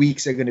those 3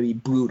 weeks are going to be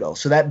brutal.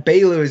 So that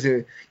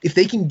Baylor if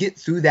they can get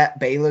through that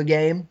Baylor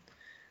game,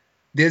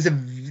 there's a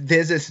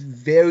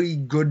very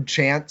good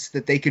chance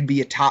that they could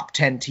be a top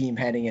 10 team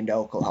heading into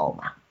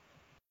Oklahoma.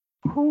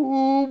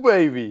 Ooh,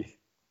 baby.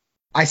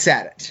 I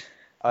said it.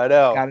 I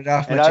know. Got it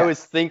off my chest. I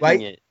was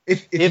thinking it.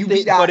 If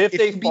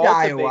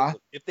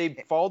they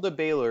fall to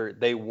Baylor,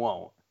 they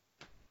won't.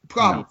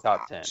 Probably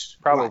top 10.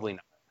 Probably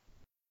not.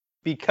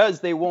 Because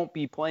they won't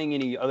be playing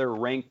any other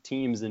ranked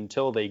teams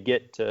until they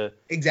get to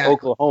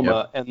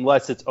Oklahoma,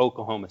 unless it's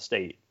Oklahoma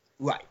State.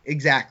 Right,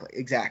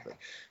 exactly.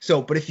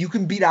 So, but if you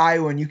can beat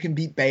Iowa and you can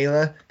beat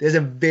Baylor, there's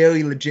a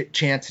very legit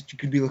chance that you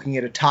could be looking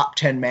at a top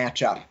 10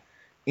 matchup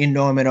in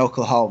Norman,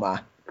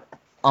 Oklahoma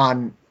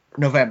on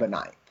November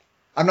 9th.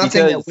 I'm not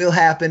saying that will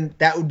happen.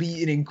 That would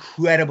be an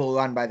incredible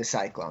run by the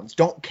Cyclones.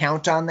 Don't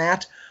count on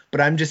that, but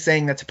I'm just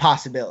saying that's a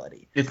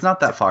possibility. It's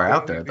not that far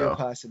out there, though.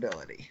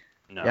 Possibility.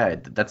 No. Yeah,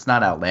 that's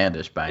not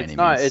outlandish by any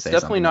means. It's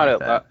definitely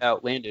not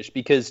outlandish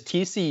because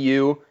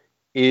TCU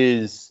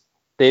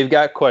they've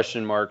got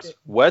question marks.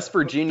 West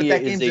Virginia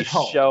is a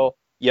shell.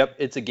 Yep,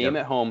 it's a game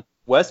at home.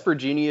 West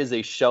Virginia is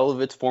a shell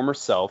of its former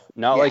self,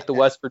 not like the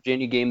West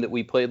Virginia game that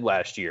we played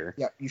last year.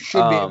 Yeah, you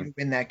should be able to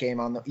win that game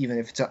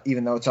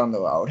even though it's on the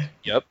road.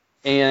 Yep.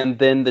 And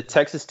then the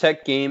Texas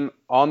Tech game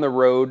on the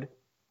road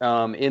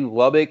in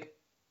Lubbock,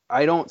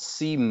 I don't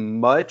see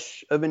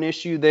much of an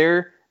issue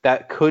there.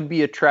 That could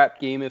be a trap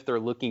game if they're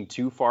looking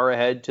too far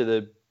ahead to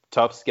the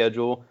tough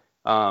schedule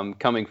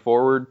coming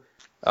forward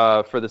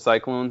for the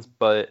Cyclones.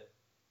 But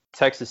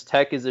Texas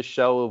Tech is a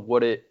shell of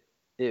what it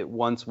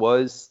once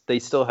was. They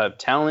still have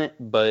talent,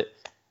 but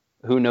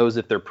who knows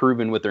if they're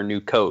proven with their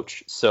new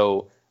coach.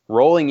 So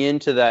rolling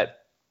into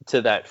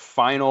that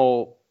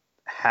final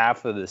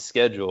half of the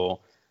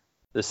schedule,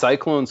 the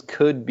Cyclones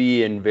could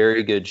be in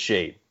very good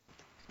shape.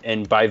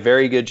 And by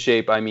very good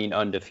shape, I mean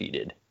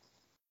undefeated.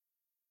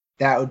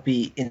 That would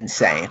be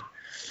insane.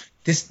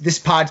 This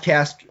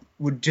podcast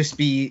would just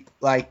be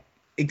like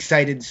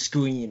excited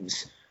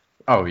screams.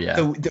 Oh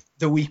yeah.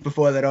 The week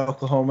before that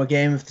Oklahoma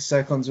game, if the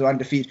Cyclones were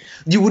undefeated,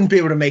 you wouldn't be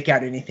able to make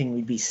out anything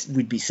we'd be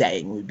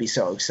saying. We'd be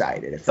so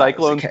excited if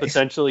Cyclones that was the case.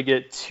 potentially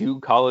get 2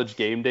 college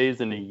game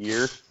days in a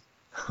year.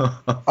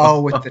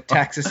 Oh, with the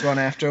Texas one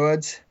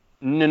afterwards.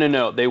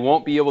 No. They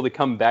won't be able to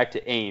come back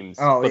to Ames,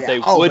 Oh, but yeah.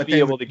 they Oh, would but be they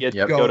able would to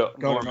go to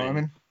to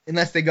Norman,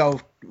 unless they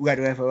go Red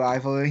River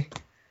rivalry.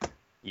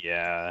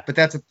 Yeah. But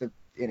that's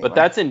anyway. But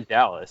that's in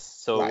Dallas,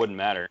 so Right. it wouldn't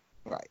matter.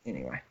 Right.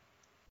 Anyway.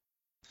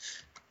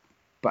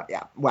 But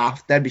yeah, wow,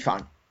 that'd be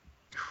fun.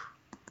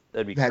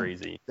 That'd be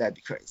crazy. That'd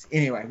be crazy.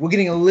 Anyway, we're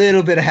getting a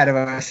little bit ahead of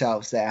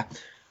ourselves there.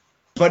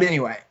 But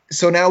anyway,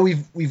 so now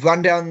we've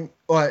run down,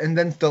 and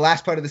then the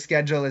last part of the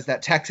schedule is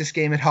that Texas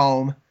game at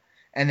home,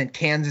 and then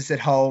Kansas at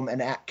home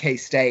and at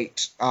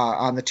K-State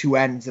on the two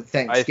ends of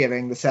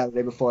Thanksgiving, the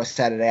Saturday before,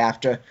 Saturday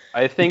after.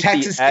 I think the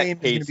Texas the at game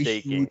is going to be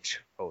K-State game.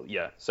 huge. Oh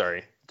yeah,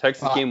 sorry.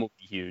 Texas game will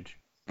be huge.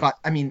 But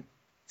I mean,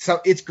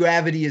 so its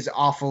gravity is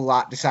awful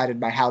lot decided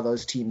by how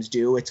those teams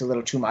do. It's a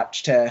little too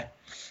much to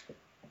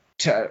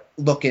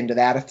look into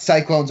that. If the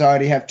Cyclones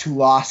already have 2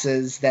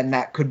 losses, then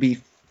that could be,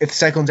 if the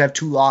Cyclones have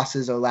 2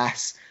 losses or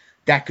less,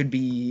 that could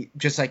be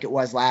just like it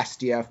was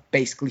last year,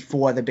 basically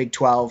for the Big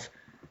 12,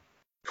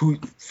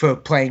 for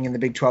playing in the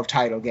Big 12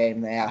 title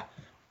game there.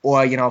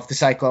 Or, if the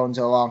Cyclones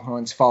or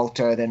Longhorns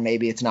falter, then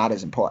maybe it's not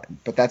as important.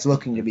 But that's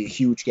looking to be a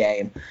huge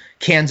game.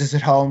 Kansas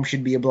at home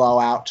should be a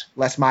blowout.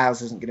 Les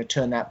Miles isn't going to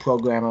turn that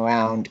program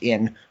around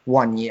in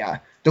 1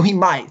 year. Though he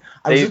might.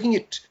 I was looking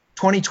at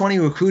 2020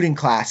 recruiting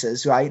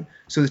classes, right?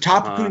 So the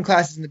top recruiting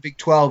classes in the Big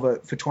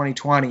 12 for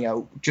 2020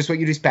 are just what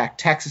you'd expect,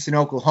 Texas and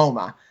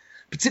Oklahoma.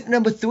 But sitting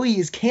number 3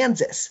 is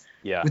Kansas.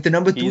 Yeah. With the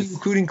number 3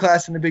 recruiting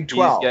class in the Big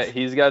 12.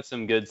 He's got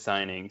some good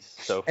signings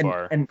so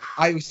far. And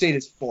Iowa State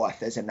is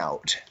 4th as a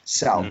note.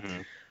 So,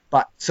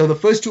 so the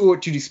first 2 are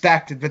what you'd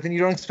expect, but then you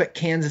don't expect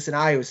Kansas and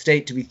Iowa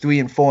State to be 3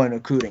 and 4 in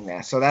recruiting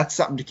there. So that's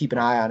something to keep an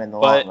eye on in the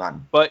long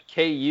run. But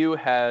KU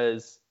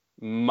has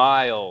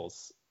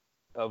miles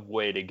of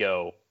way to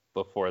go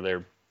before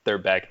they're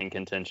back in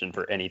contention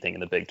for anything in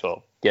the Big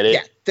 12. Get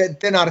it? Yeah,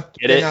 they're not a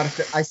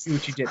I see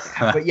what you did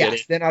there. But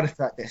yes, they're not a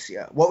threat this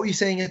year. What were you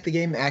saying at the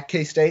game at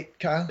K-State,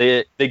 Kyle?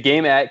 The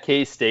game at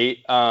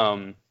K-State,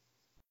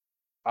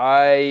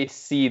 I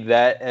see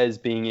that as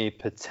being a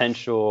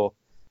potential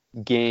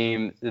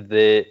game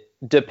that,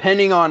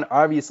 depending on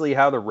obviously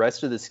how the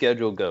rest of the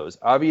schedule goes,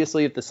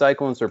 obviously if the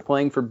Cyclones are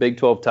playing for Big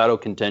 12 title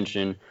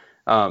contention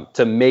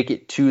to make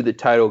it to the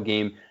title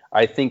game,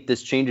 I think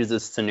this changes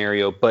this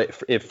scenario.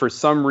 But if for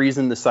some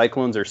reason the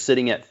Cyclones are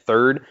sitting at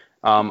 3rd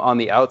on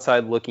the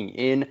outside looking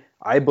in,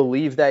 I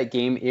believe that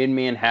game in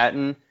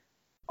Manhattan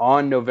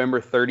on November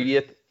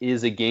 30th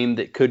is a game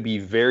that could be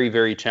very,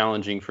 very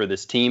challenging for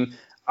this team.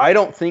 I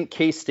don't think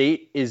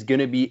K-State is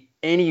going to be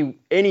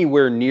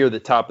anywhere near the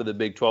top of the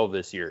Big 12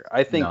 this year.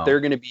 I think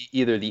they're going to be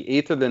either the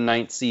 8th or the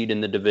 9th seed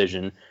in the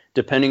division,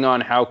 depending on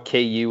how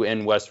KU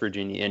and West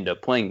Virginia end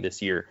up playing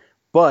this year.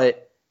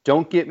 But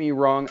don't get me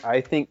wrong.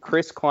 I think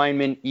Chris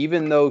Kleinman,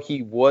 even though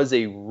he was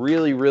a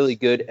really, really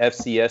good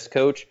FCS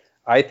coach,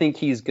 I think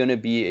he's going to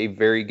be a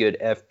very good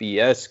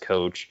FBS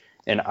coach.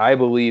 And I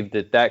believe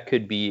that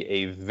could be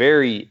a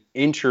very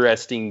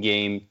interesting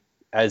game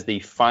as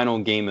the final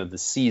game of the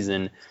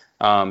season.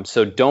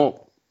 So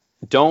don't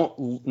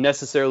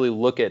necessarily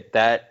look at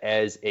that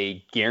as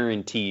a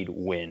guaranteed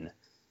win.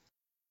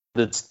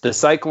 The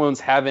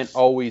Cyclones haven't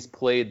always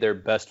played their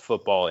best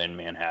football in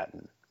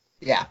Manhattan.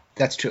 Yeah,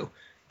 that's true.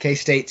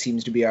 K-State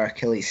seems to be our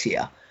Achilles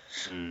heel.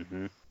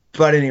 Mm-hmm.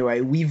 But anyway,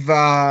 we've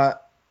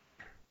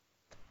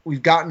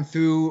gotten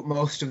through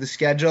most of the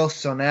schedule,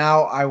 so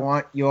now I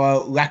want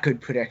your record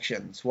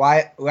predictions.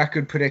 Why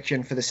record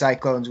prediction for the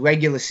Cyclones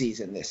regular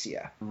season this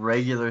year?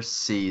 Regular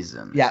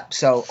season. Yeah,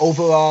 so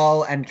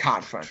overall and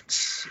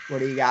conference. What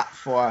do you got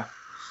for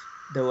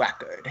the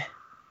record?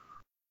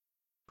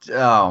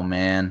 Oh,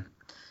 man.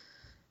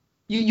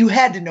 You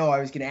had to know I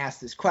was going to ask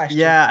this question.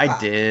 Yeah, I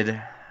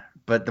did.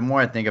 But the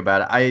more I think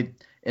about it,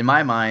 in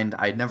my mind,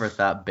 I never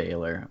thought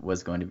Baylor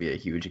was going to be a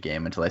huge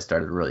game until I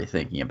started really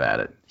thinking about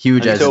it.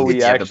 Huge until as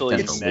we actually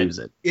the potential to lose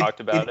it. Talked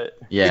about it.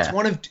 Yeah,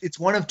 it's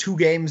one of 2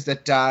 games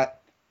that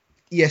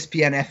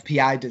ESPN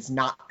FPI does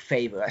not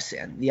favor us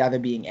in. The other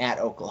being at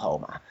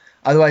Oklahoma.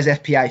 Otherwise,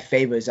 FPI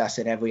favors us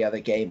in every other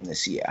game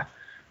this year.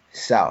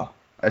 So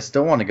I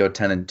still want to go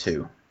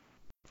 10-2.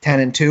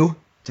 10-2.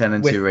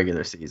 10-2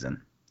 regular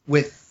season.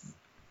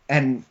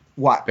 And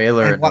what?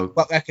 Baylor. And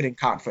what record in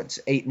conference?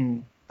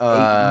 8-1.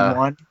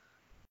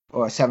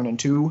 Or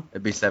 7-2?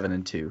 It'd be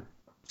 7-2.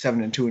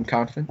 7-2 in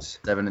conference.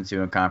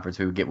 7-2 in conference.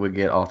 We would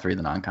get all 3 of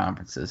the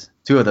non-conferences.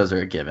 2 of those are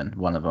a given.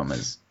 One of them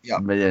is.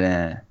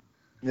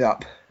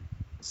 Yep.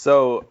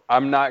 So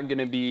I'm not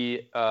gonna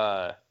be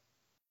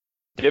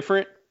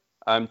different.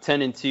 I'm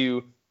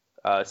 10-2.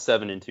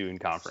 7-2 in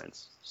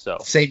conference. So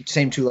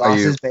Same two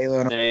losses,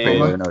 Baylor and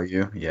Baylor Oklahoma. and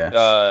OU,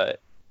 yeah.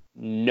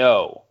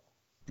 No,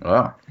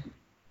 Oh,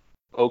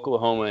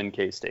 Oklahoma and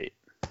K-State.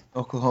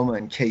 Oklahoma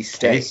and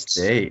K-State.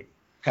 K-State.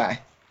 Okay.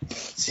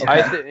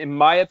 In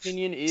my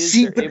opinion,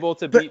 they're able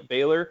to beat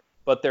Baylor,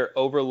 but they're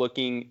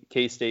overlooking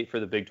K-State for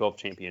the Big 12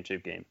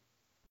 championship game.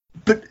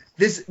 But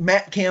this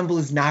Matt Campbell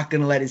is not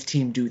going to let his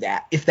team do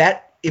that. If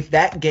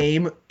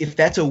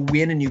that's a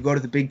win and you go to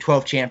the Big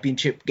 12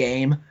 championship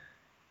game.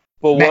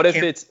 But what if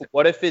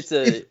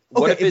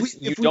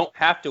you don't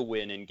have to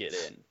win and get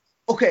in?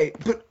 Okay,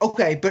 but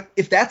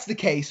if that's the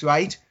case,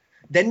 right?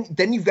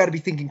 Then you've got to be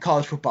thinking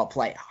college football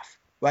playoff,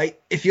 right?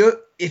 If you're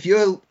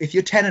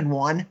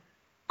 10-1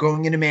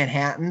 going into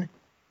Manhattan,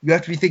 you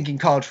have to be thinking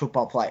college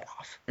football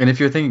playoff. And if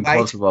you're thinking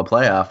college football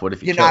playoff, what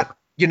if you choke?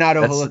 You're not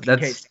overlooking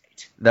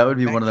K-State. That would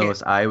be one of the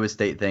most Iowa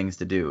State things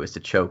to do, is to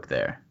choke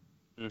there.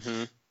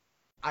 Mm-hmm.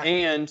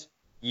 And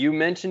you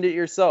mentioned it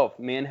yourself.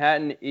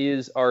 Manhattan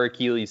is our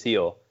Achilles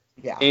heel.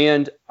 Yeah.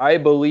 And I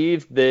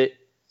believe that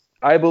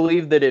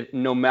if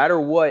no matter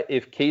what,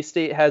 if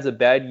K-State has a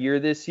bad year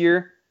this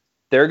year,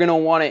 they're gonna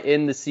want to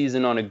end the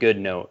season on a good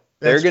note.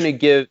 They're gonna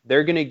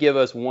give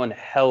us one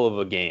hell of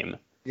a game.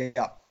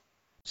 Yeah.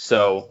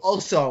 So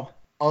also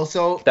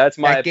that's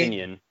my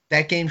opinion.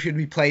 That game should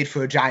be played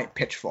for a giant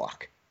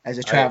pitchfork as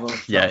a traveling.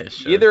 Yeah,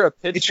 either a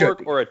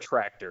pitchfork or a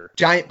tractor.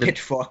 Giant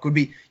pitchfork would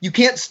be. You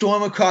can't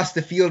storm across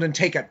the field and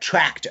take a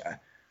tractor,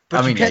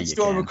 but you can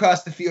storm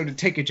across the field and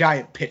take a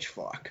giant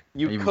pitchfork.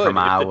 You could if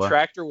the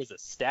tractor was a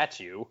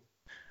statue,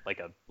 like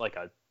a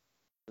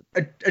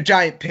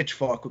giant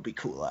pitchfork would be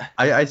cooler.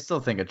 I still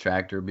think a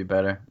tractor would be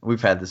better.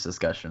 We've had this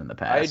discussion in the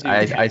past.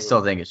 I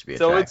still think it should be a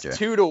tractor. So it's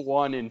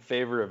 2-1 in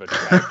favor of a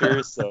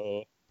tractor.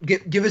 So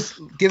give us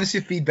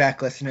your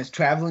feedback, listeners.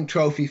 Traveling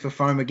trophy for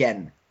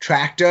Farmageddon.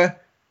 Tractor,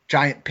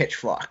 giant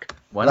pitchfork.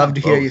 Love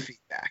to hear your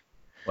feedback.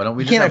 Why don't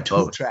we can't have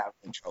both? 2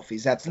 traveling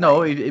trophies? That's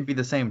it'd be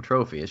the same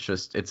trophy.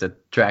 It's a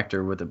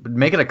tractor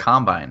make it a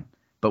combine,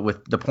 but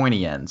with the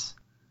pointy ends.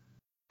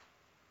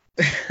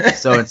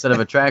 So instead of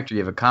a tractor, you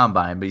have a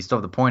combine, but you still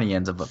have the pointy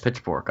ends of a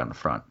pitchfork on the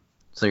front.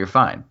 So you're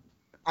fine.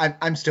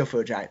 I'm still for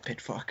a giant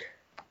pitchfork.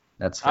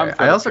 That's fair.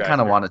 I also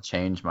kind of want to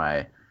change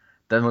my.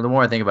 The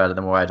more I think about it,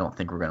 the more I don't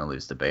think we're going to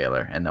lose to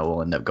Baylor, and that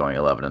we'll end up going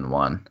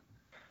 11-1.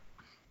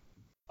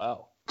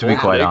 Wow. To be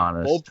quite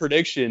honest. Bold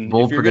prediction.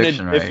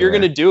 If you're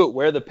gonna do it,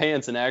 wear the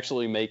pants and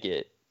actually make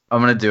it. I'm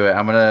gonna do it.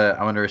 I'm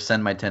gonna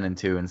rescind my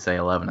 10-2 and say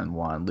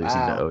 11-1, losing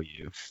to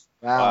OU.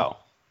 Wow.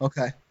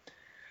 Okay.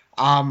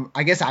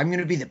 I guess I'm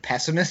gonna be the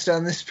pessimist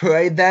on this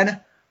parade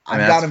then.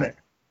 I've got him at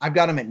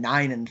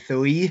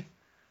 9-3.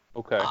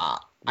 Okay.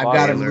 I've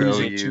got him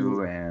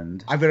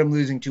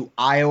losing to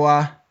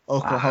Iowa,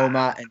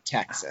 Oklahoma, and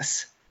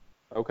Texas.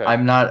 Okay.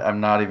 I'm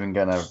not even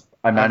gonna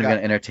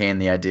entertain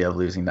the idea of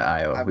losing to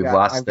Iowa. We've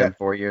lost them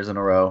 4 years in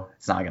a row.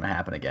 It's not gonna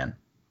happen again.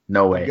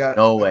 No way.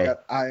 No way. I've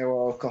got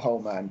Iowa,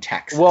 Oklahoma, and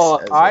Texas.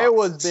 Well,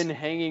 Iowa's been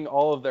hanging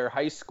all of their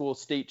high school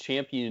state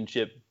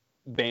championship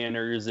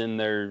banners in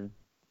their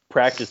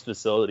practice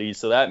facilities,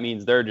 so that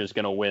means they're just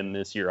gonna win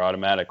this year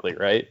automatically,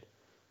 right?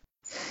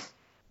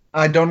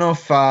 I don't know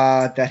if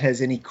that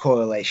has any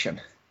correlation.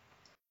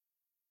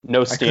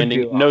 No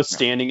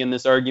standing in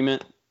this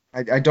argument.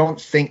 I don't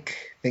think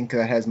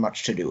that has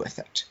much to do with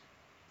it.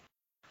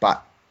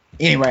 But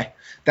anyway,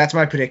 that's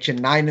my prediction.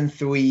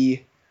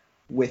 9-3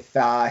 with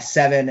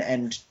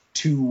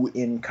 7-2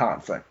 in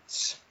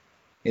conference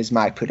is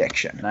my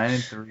prediction.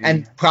 9-3,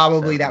 and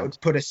probably that would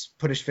put us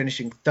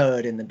finishing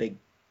third in the Big.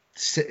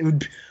 It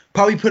would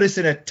probably put us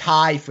in a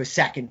tie for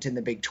second in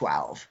the Big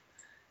 12.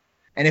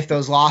 And if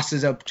those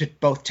losses are to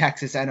both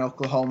Texas and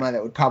Oklahoma,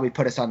 that would probably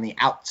put us on the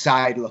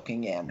outside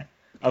looking in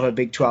of a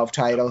Big 12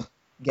 title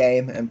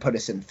game and put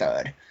us in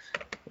third.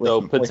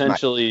 So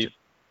potentially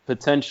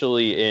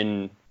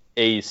in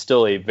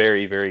still a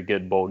very, very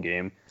good bowl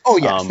game. Oh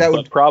yes, that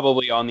would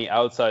probably on the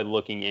outside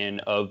looking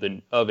in of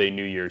a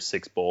New Year's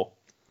Six bowl.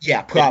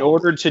 Yeah, probably. In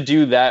order to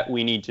do that,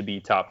 we need to be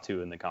top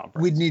 2 in the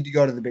conference. We'd need to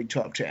go to the Big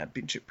 12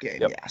 championship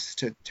game, yes,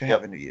 to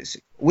have a New Year's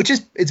Six, which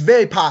is it's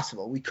very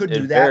possible. We could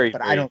do that,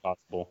 but I don't.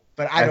 Possible.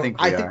 But I don't.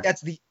 I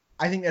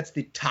think that's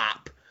the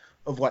top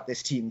of what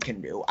this team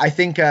can do. I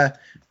think an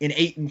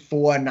 8-4,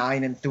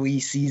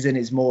 9-3 season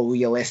is more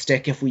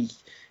realistic if we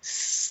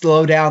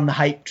slow down the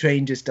hype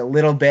train just a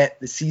little bit.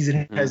 The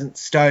season hasn't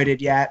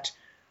started yet.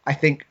 I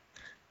think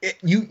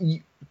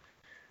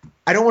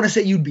I don't want to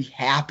say you'd be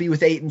happy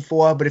with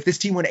 8-4, but if this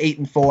team went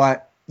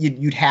 8-4,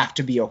 you'd have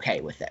to be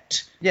okay with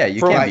it. Yeah,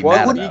 you can't be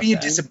mad about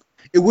that.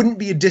 It wouldn't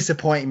be a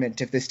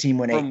disappointment if this team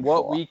went 8-4. From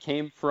what we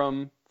came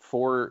from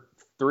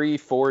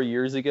 3-4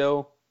 years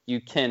ago, you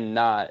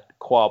cannot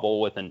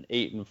quabble with an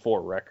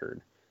 8-4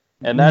 record.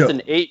 And that's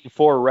an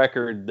 8-4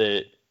 record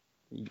that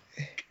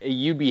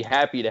you'd be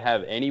happy to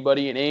have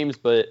anybody in Ames,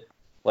 but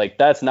like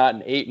that's not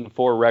an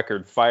 8-4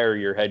 record. Fire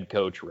your head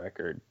coach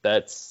record.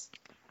 That's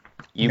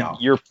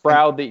you're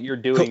proud that you're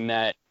doing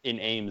that in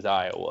Ames,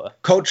 Iowa.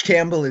 Coach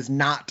Campbell is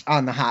not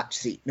on the hot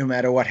seat, no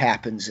matter what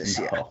happens this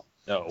year.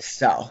 No.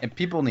 So And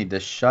people need to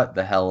shut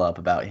the hell up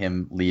about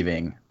him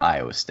leaving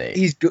Iowa State.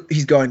 he's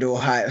going to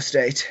Ohio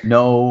State.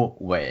 No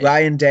way.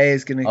 Ryan Day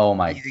is going to Oh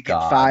my either get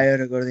God.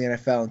 fired or go to the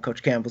NFL, and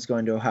Coach Campbell's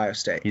going to Ohio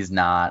State. He's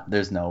not.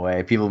 There's no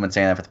way. People have been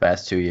saying that for the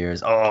past 2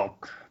 years. Oh,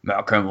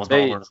 Matt Campbell's not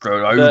They- going to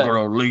straight. He's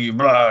going to leave.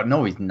 Blah.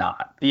 No, he's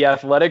not. The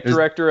athletic There's-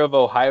 director of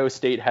Ohio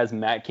State has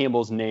Matt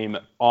Campbell's name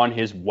on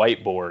his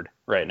whiteboard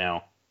right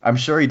now. I'm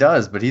sure he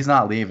does, but he's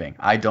not leaving.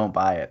 I don't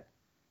buy it.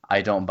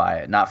 I don't buy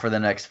it. Not for the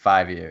next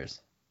 5 years.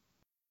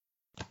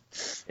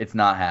 It's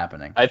not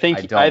happening. I think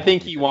don't he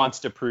believe it. wants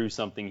to prove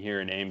something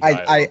here in Ames,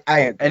 Iowa. I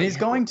agree. And he's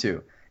going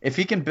to. If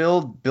he can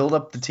build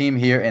up the team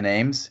here in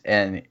Ames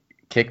and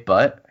kick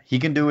butt, he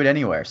can do it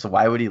anywhere. So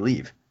why would he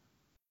leave?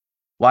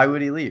 Why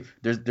would he leave?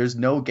 There's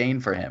no gain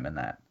for him in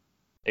that.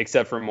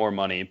 Except for more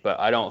money, but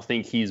I don't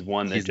think he's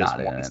one that He's just not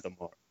in wants it.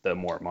 the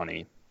more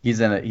money. He's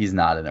in it. He's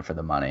not in it for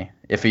the money.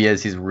 If he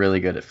is, he's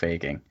really good at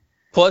faking.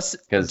 Plus,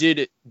 'Cause-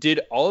 did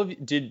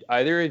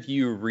either of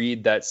you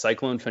read that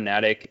Cyclone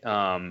Fanatic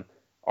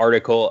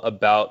article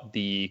about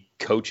the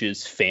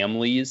coaches'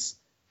 families?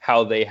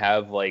 How they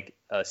have like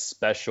a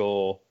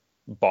special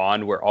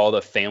bond where all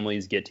the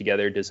families get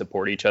together to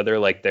support each other.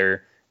 Like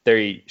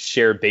they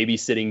share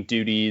babysitting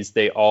duties.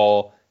 They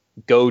all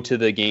go to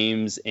the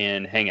games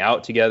and hang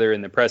out together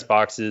in the press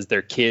boxes.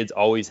 Their kids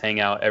always hang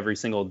out every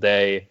single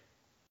day.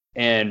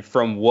 And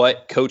from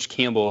what Coach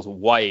Campbell's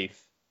wife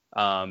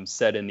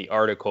said in the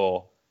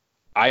article,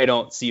 I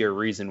don't see a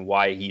reason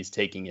why he's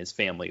taking his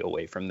family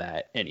away from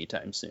that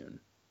anytime soon.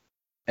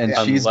 And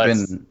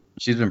Yeah.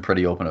 she's been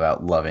pretty open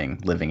about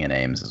living in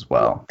Ames as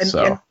well. And,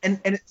 so and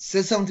it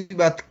says something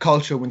about the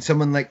culture when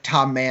someone like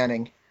Tom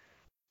Manning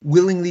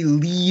willingly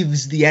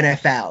leaves the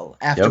NFL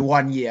after Yep.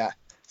 1 year.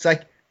 It's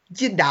like,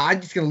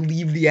 I'm just going to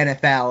leave the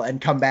NFL and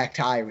come back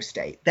to Iowa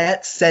State.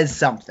 That says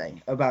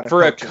something about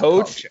For a coach's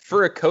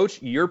coach,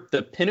 culture.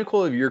 the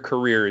pinnacle of your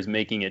career is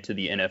making it to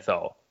the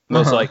NFL,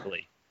 most Uh-huh.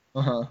 likely.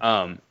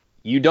 Uh-huh.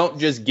 You don't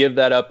just give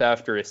that up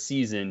after a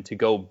season to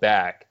go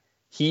back.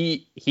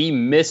 He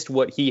missed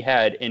what he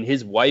had, and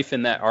his wife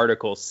in that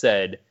article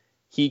said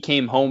he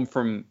came home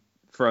from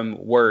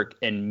work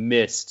and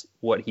missed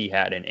what he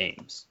had in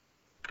Ames.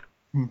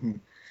 Mhm.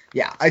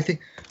 Yeah, I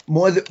think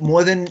more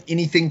than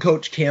anything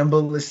Coach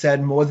Campbell has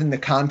said, more than the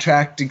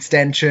contract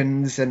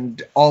extensions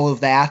and all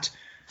of that,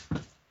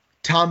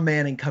 Tom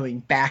Manning coming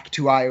back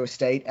to Iowa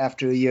State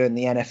after a year in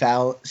the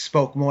NFL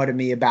spoke more to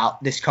me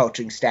about this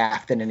coaching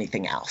staff than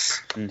anything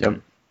else.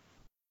 Yep.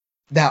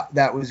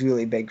 That was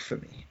really big for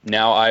me.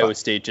 Now Iowa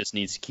State just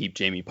needs to keep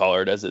Jamie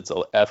Pollard as its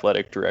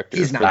athletic director.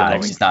 He's for not the going.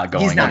 moment. He's not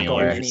going He's not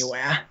anywhere. going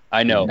anywhere.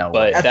 I know, No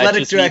but way.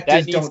 Athletic that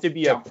directors needs don't to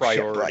be a jump ship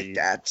priority. like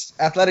that.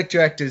 Athletic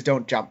directors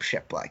don't jump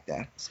ship like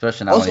that.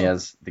 Especially now when he Also-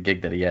 has the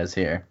gig that he has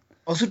here.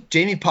 Also,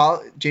 Jamie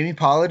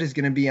Pollard is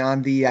going to be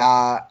on the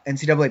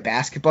NCAA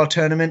basketball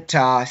tournament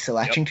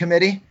selection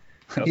committee.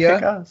 He'll Yeah.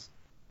 pick us.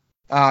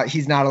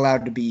 He's not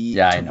allowed to be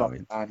Yeah, I to know.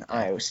 vote on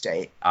Iowa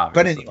State.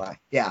 Obviously. But anyway,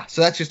 yeah.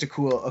 So that's just a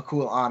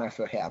cool honor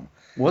for him.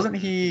 Wasn't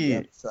he?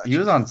 Yeah, He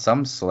was on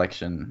some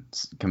selection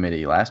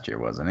committee last year,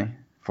 wasn't he?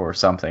 For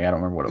something, I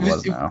don't remember what it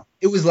was now.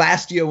 It was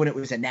last year when it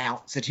was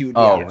announced that he would be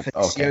Oh, on it for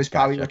this okay, year. Is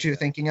probably gotcha. what you're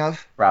thinking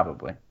of.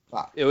 Probably.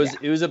 But, It was yeah.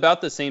 it was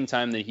about the same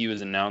time that he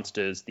was announced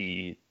as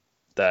the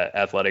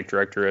athletic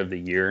director of the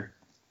year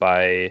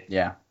by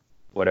Yeah.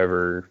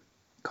 whatever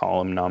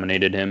column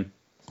nominated him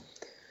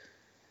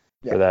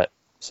Yeah. for that.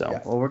 So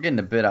Yeah. Well, we're getting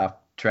a bit off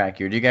track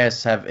here. Do you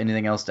guys have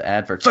anything else to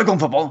add for Cyclone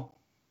football?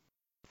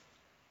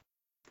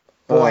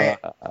 Boy,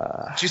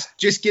 uh,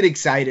 just get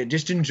excited.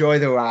 Just enjoy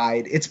the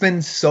ride. It's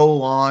been so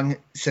long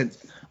since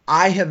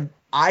I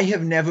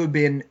have never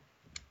been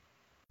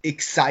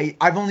excited.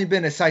 I've only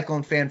been a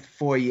Cyclone fan for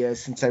 4 years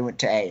since I went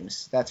to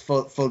Ames. That's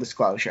full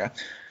disclosure.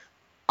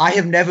 I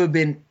have never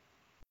been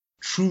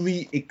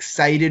truly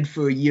excited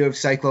for a year of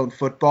Cyclone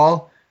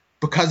football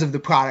because of the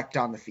product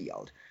on the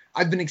field.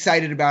 I've been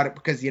excited about it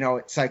because,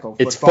 it's Cyclone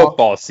football. it's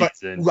football but-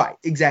 season. Right,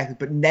 exactly.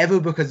 But never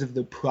because of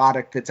the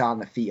product that's on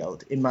the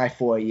field in my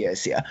 4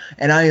 years here.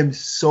 And I am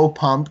so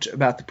pumped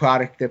about the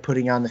product they're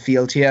putting on the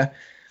field here.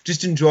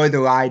 Just enjoy the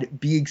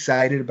ride. Be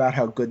excited about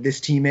how good this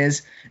team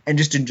is. And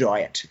just enjoy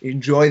it.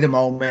 Enjoy the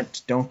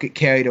moment. Don't get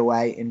carried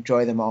away.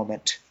 Enjoy the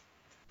moment.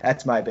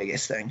 That's my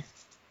biggest thing.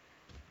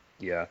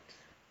 Yeah.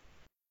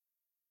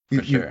 For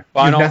sure. You have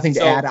Final- nothing to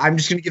so- add. I'm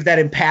just going to give that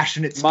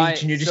impassionate speech, My-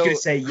 and you're just so going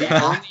to say, the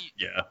yeah. only-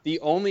 Yeah. The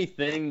only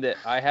thing that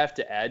I have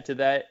to add to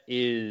that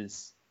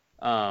is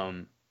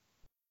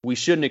we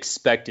shouldn't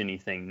expect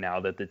anything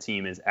now that the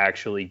team is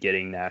actually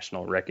getting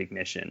national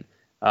recognition.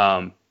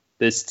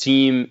 This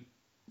team's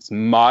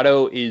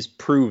motto is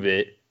 "Prove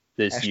It"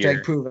 this year.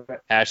 Hashtag prove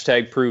it.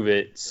 Hashtag prove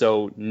it.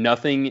 So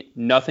nothing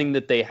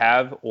that they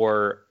have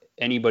or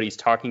anybody's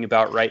talking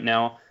about right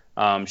now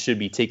should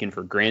be taken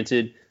for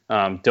granted.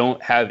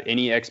 Don't have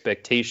any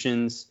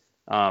expectations.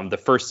 The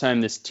first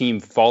time this team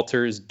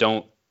falters,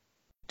 don't.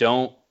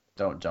 Don't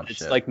jump It's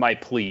ship. like my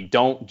plea.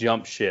 Don't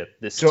jump ship.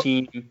 This Don't-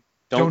 team.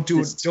 Don't do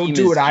this team what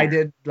is I here.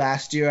 did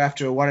last year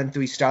after a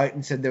 1-3 start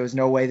and said there was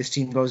no way this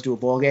team goes to a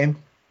bowl game.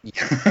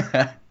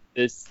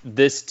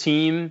 This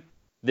team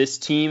This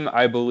team,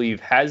 I believe,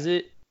 has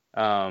it,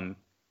 and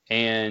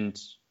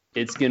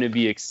it's going to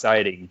be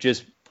exciting.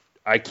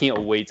 I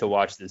can't wait to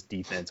watch this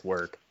defense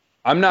work.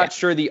 I'm not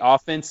sure the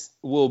offense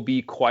will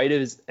be quite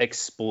as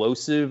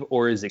explosive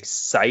or as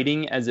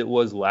exciting as it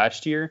was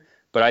last year,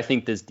 but I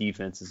think this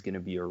defense is going to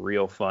be a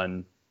real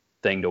fun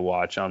thing to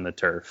watch on the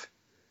turf.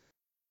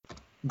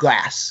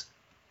 Grass.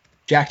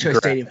 Jack Trice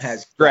Stadium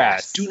has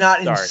grass. Do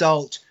not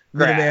insult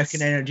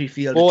Mid-American Energy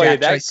Field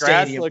at Jack Trice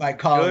Stadium by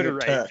calling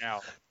it turf.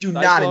 Now. Do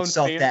not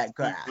insult that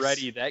grass.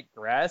 Ready, that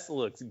grass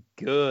looks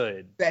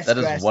good. Best that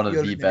is grass one of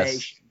field the in best.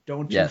 Nation.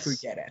 Don't you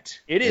forget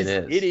it. It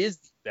is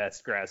the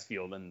best grass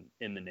field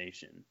in the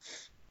nation.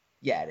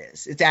 Yeah, it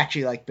is. It's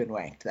actually like been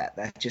ranked that.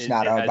 That's just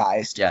not our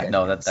biased. Yeah,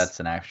 no, that's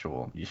an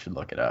actual. You should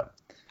look it up.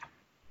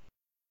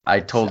 I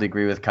totally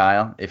agree with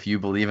Kyle. If you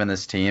believe in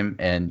this team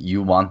and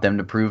you want them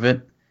to prove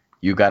it,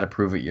 you got to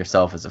prove it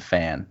yourself as a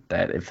fan.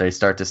 That if they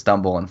start to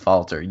stumble and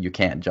falter, you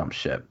can't jump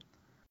ship.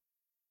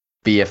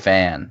 Be a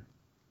fan,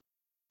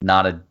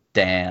 not a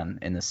Dan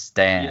in the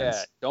stands.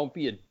 Yeah, don't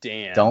be a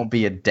Dan. Don't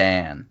be a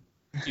Dan.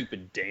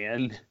 Stupid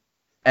Dan.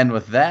 And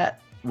with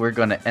that, we're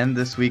going to end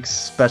this week's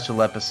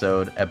special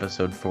episode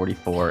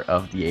 44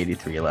 of the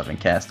 8311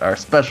 cast, our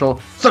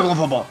special Circle of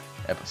Football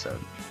episode.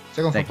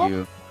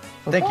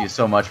 Thank you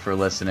so much for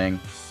listening.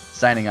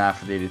 Signing off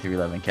for the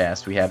 8311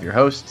 cast, we have your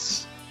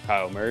hosts,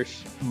 Kyle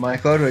Mersch,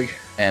 Mike Ludwig,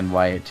 and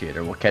Wyatt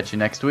Teeter. We'll catch you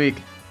next week.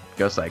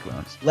 Go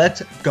Cyclones.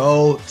 Let's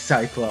go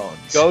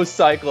Cyclones. Go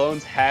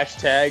Cyclones.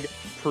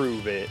 #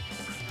 prove it.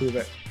 Prove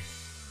it.